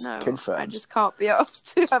dragons. No, Confirmed. I just can't be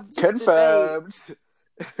asked to have this Confirmed.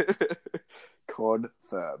 debate.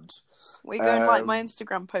 Confirmed. Will you go and like my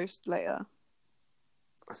Instagram post later?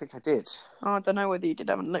 I think I did. Oh, I don't know whether you did.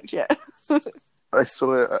 I haven't looked yet. I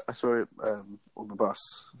saw it on the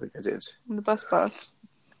bus. I think I did. On the bus.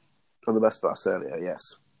 On the bus earlier, yes.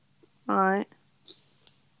 Alright.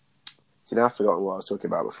 See, now I've forgotten what I was talking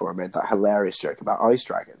about before I made that hilarious joke about ice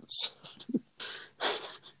dragons.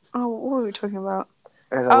 Oh, what were we talking about?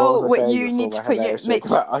 What you need to put to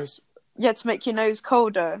make your nose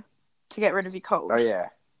colder to get rid of your cold. Oh, yeah.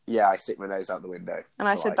 Yeah, I stick my nose out the window. And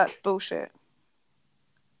I said that's bullshit.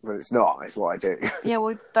 But it's not. It's what I do. Yeah,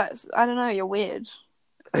 well, I don't know, you're weird.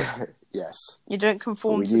 Yes. You don't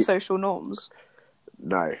conform to social norms.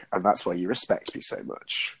 No, and that's why you respect me so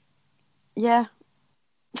much. Yeah.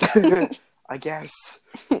 I guess.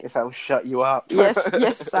 If I'll shut you up.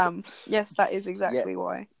 Yes, Sam. Yes, that is exactly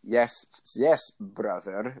why. Yes,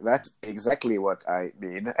 brother. That's exactly what I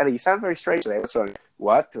mean. And you sound very strange today. What's wrong?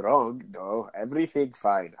 What wrong? No, everything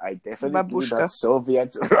fine. I definitely not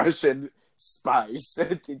Soviet Russian spies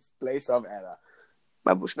at its place of error.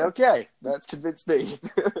 Babushka. Okay, that's convinced me.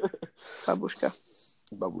 Babushka.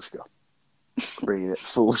 Bringing it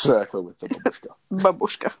full circle with the babushka.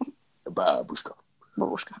 Babushka. Babushka.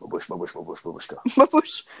 Babushka. Babush.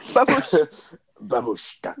 Babush.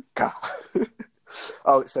 Babushka.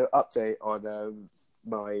 Oh, so update on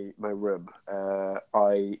my room.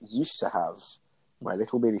 I used to have my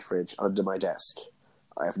little mini fridge under my desk.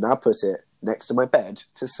 I have now put it next to my bed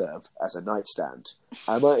to serve as a nightstand.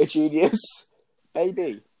 Am I a genius?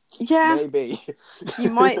 Maybe. Yeah. Maybe. You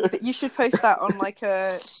might, but you should post that on like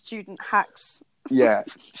a student hacks. Yeah,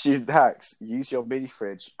 student hacks. Use your mini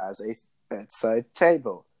fridge as a bedside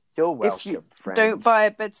table. You're welcome, if you friend. Don't buy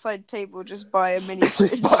a bedside table, just buy a mini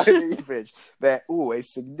fridge. Just buy a mini fridge. They're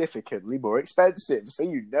always significantly more expensive, so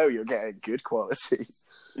you know you're getting good quality.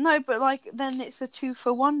 No, but like then it's a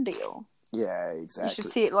 2-for-1 deal. Yeah, exactly. You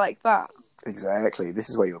should see it like that. Exactly. This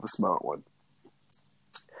is why you're the smart one.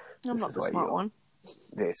 I'm not the smart one.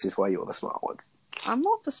 This is why you're the smart one. I'm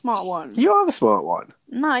not the smart one. You are the smart one.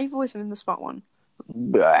 No, you've always been the smart one.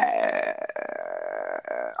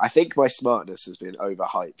 I think my smartness has been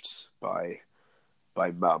overhyped by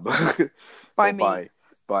mum. By me.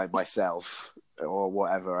 By myself. Or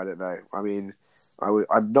whatever, I don't know. I mean,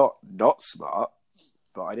 I'm not smart,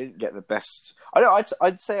 but I didn't get the best... I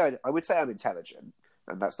would say I'm intelligent.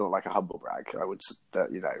 And that's not like a humble brag. I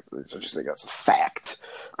just think that's a fact.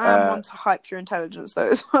 I want to hype your intelligence though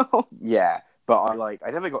as well. Yeah, but I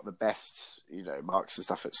never got the best, marks and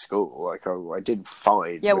stuff at school. Like I did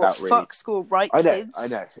fine. Yeah, well, fuck really... school, right, kids? I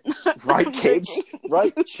know, right, kids,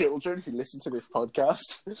 right, children who listen to this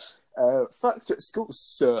podcast. Fuck school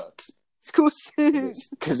sucks. School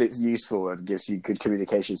because it's useful and gives you good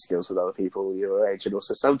communication skills with other people your age, and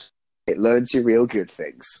also sometimes it learns you real good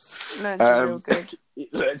things. Learns you real good.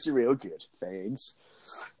 It learns you real good things.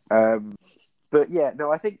 But yeah,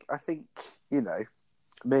 no, I think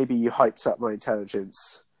maybe you hyped up my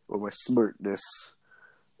intelligence or my smartness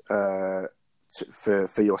for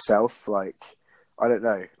yourself. Like, I don't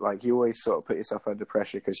know. Like, you always sort of put yourself under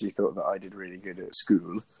pressure because you thought that I did really good at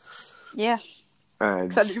school. Yeah.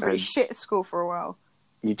 And I did really shit at school for a while.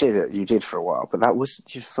 You did for a while, but that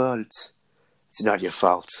wasn't your fault. It's not your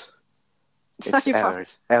fault. It's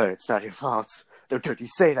Ella, it's not your fault. Don't you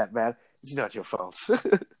say that, man. It's not your fault.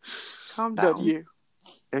 Calm down. Not you.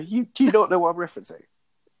 Do you not know what I'm referencing?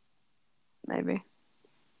 Maybe.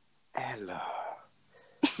 Ella.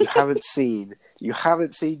 You haven't seen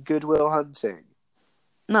Good Will Hunting?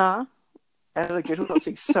 Nah. Ella, Good Will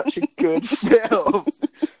Hunting's such a good film.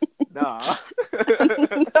 Nah.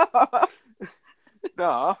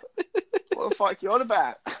 Nah. What the fuck are you on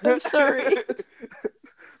about? I'm sorry. What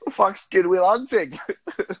the fuck's Good Will Hunting?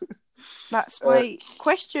 That's my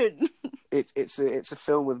question. It's a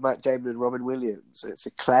film with Matt Damon and Robin Williams. It's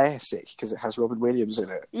a classic because it has Robin Williams in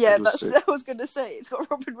it. Yeah, that's what I was going to say. It's got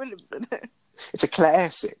Robin Williams in it. It's a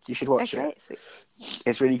classic. You should watch it.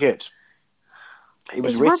 It's really good.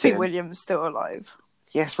 Is Robbie Williams still alive?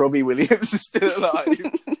 Yes, Robbie Williams is still alive.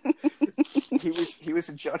 He was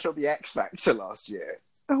a judge on the X Factor last year.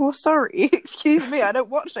 Oh, sorry. Excuse me. I don't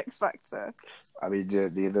watch X Factor. I mean,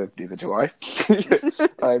 neither do I.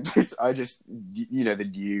 I just, the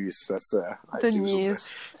news. That's the news.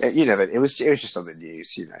 It was just on the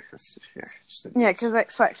news. Yeah, because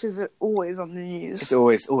X Factors are always on the news. It's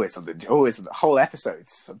always on the whole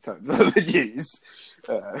episodes sometimes on the news.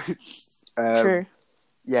 True.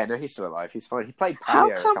 Yeah, no, he's still alive. He's fine. He played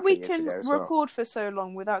polio. How come we can record for so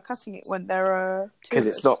long without cutting it when there are two? Because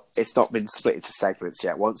it's not been split into segments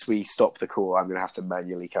yet. Once we stop the call, I'm going to have to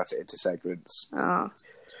manually cut it into segments. Oh.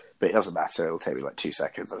 But it doesn't matter. It'll take me like 2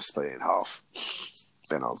 seconds. I'll split it in half.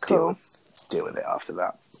 Then I'll deal with it after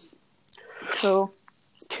that. Cool.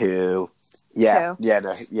 Yeah. Cool.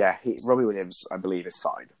 Yeah. Robbie Williams, I believe, is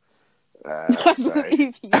fine. I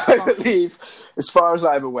believe he's fine. I believe, as far as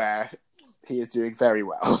I'm aware, he is doing very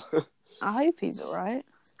well. I hope he's alright.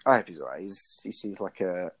 I hope he's alright. He seems like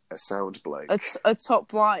a sound bloke. A top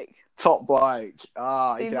bloke. Top bloke.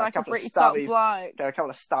 Seems like a pretty top bloke. Got a couple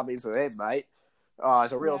of stabbies with him, mate. Oh,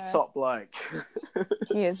 he's a real top bloke.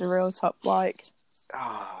 He is a real top bloke.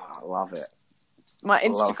 I love it. My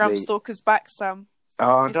Instagram stalker's back, Sam.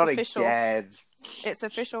 Oh, it's not official. Again. It's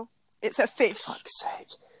official. It's a fish. For fuck's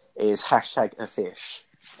sake. It is #a fish.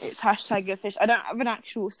 It's #a fish. I don't have an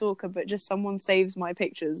actual stalker, but just someone saves my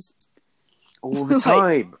pictures. All the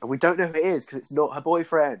time. And we don't know who it is because it's not her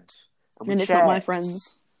boyfriend. And it's not my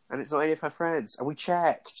friends. And it's not any of her friends. And we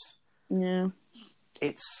checked. Yeah.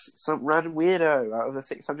 It's some random weirdo out of the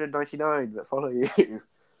 699 that follow you.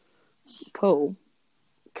 Cool.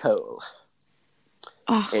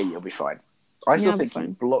 Yeah, you'll be fine. I still think you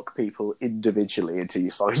block people individually until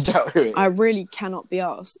you find out who it is. I really cannot be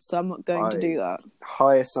asked, so I'm not going to do that.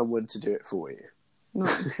 Hire someone to do it for you. No.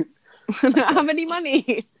 I don't have any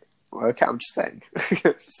money. Well, okay, I'm just saying.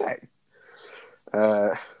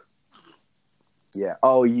 Yeah.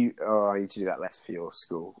 I need to do that letter for your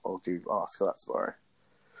school. I'll ask for that tomorrow.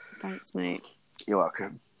 Thanks, mate. You're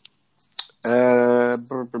welcome. I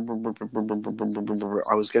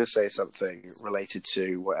was going to say something related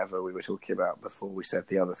to whatever we were talking about before we said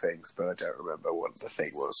the other things, but I don't remember what the thing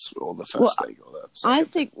was, or the first thing, or the second I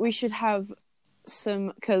think we should have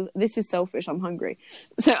some, because this is selfish, I'm hungry.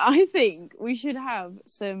 So I think we should have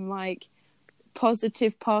some, like,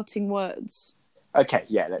 positive parting words. Okay,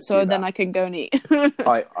 yeah, let's do that. So then I can go and eat. To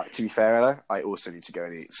be fair, Ella, I also need to go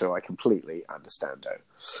and eat, so I completely understand.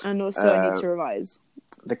 And also I need to revise.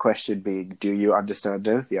 The question being, do you understand?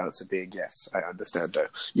 The answer being, yes, I understand.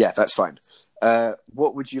 Yeah, that's fine.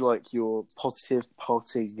 What would you like your positive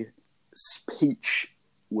parting speech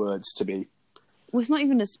words to be? Well, it's not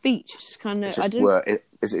even a speech. It's just kind of...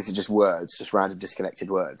 Is it just words? Just random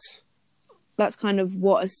disconnected words? That's kind of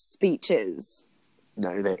what a speech is.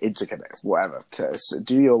 No, they're interconnected. Whatever. So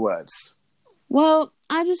do your words. Well,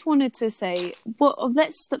 I just wanted to say,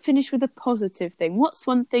 let's finish with a positive thing. What's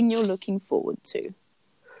one thing you're looking forward to?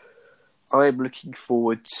 I'm looking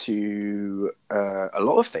forward to a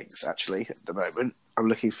lot of things, actually, at the moment. I'm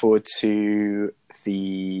looking forward to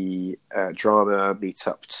the drama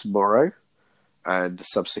meetup tomorrow and the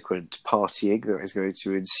subsequent partying that is going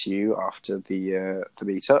to ensue after the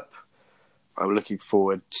meetup. I'm looking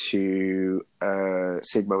forward to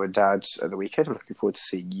seeing Mum and Dad at the weekend. I'm looking forward to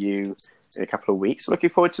seeing you in a couple of weeks. Looking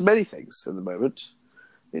forward to many things at the moment.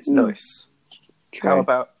 It's nice. True.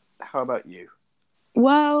 How about you?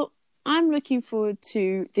 Well, I'm looking forward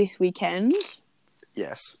to this weekend.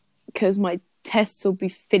 Yes. Because my tests will be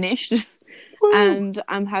finished. Woo! And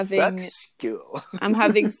I'm having... Fuck school. I'm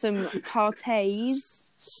having some parties.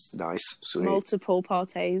 Nice. Sweet. Multiple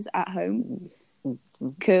parties at home.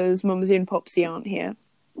 Because Mumsy and Popsy aren't here.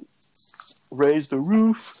 Raise the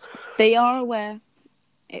roof. They are aware.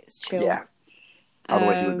 It's chill. Yeah.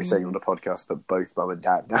 Otherwise, you wouldn't be saying on the podcast that both Mum and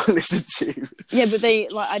Dad now listen to. Yeah, but they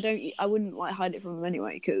I wouldn't hide it from them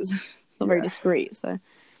anyway because it's not very discreet. So,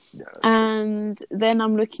 yeah, and then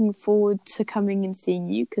I'm looking forward to coming and seeing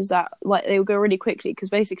you because that they will go really quickly because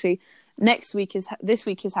basically this week is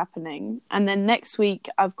happening, and then next week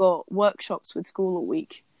I've got workshops with school all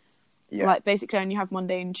week. Yeah. Basically, I only have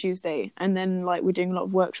Monday and Tuesday, and then we're doing a lot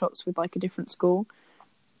of workshops with a different school.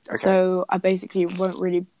 Okay. So I basically won't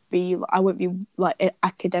be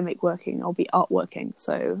academic working. I'll be art working.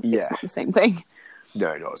 So it's not the same thing.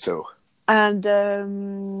 No, not at all. And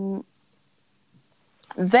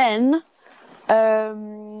then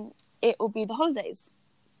it will be the holidays.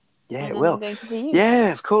 Yeah, it will. I'm going to see you.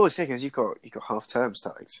 Yeah, of course. Yeah, because you've got half term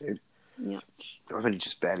starting soon. Yeah. I've only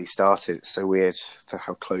just barely started. It's so weird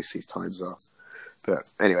how close these times are. But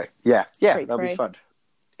anyway, yeah, that'll be fun.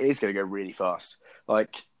 It is going to go really fast.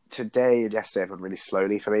 Today and yesterday have gone really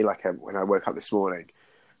slowly for me. When I woke up this morning,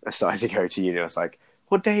 I started to go to uni. I was like,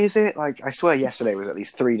 what day is it? I swear yesterday was at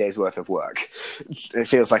least 3 days worth of work. It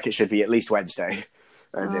feels like it should be at least Wednesday.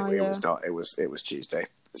 And it was not. It was Tuesday.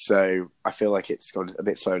 So I feel like it's gone a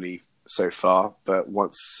bit slowly so far. But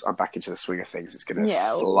once I'm back into the swing of things, it's going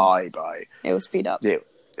to fly by. It will speed up. It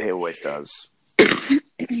always does.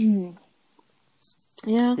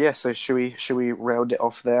 Yeah. Yeah. So should we round it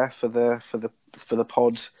off there for the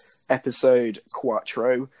pod episode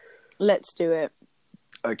quattro? Let's do it.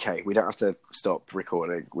 Okay, we don't have to stop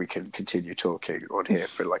recording. We can continue talking on here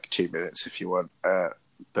for 2 minutes if you want.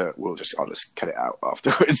 But I'll just cut it out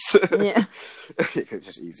afterwards. Yeah. It's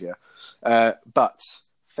just easier. But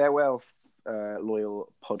farewell,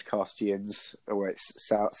 loyal podcastians. Oh wait,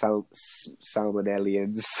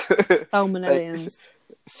 salmonellians. Salmonellians.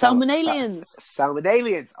 Salmonalians.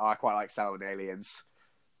 Salmonalians. Oh, I quite like salmonalians.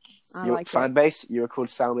 Your fan base, you are called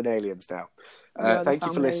salmonalians now. Thank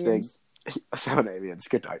you for listening. Salmonalians.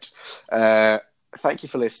 Good night. Thank you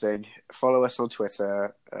for listening. Follow us on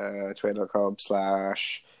Twitter, twitter.com/the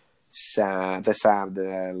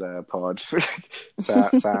Salmonella Pod.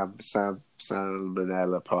 Salmonella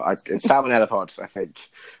Pod. It's Salmonella Pod, I think.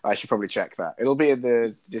 I should probably check that. It'll be in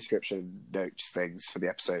the description notes things for the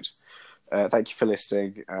episode. Thank you for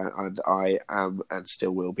listening, and I am and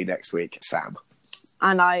still will be next week, Sam.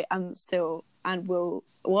 And I am still and will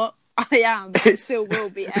what? I am and still will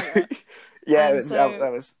be Ella. Yeah,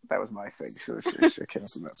 that was my thing. So it's okay,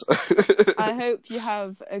 doesn't matter. I hope you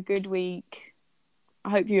have a good week. I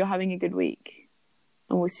hope you're having a good week,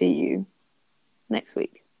 and we'll see you next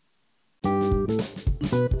week.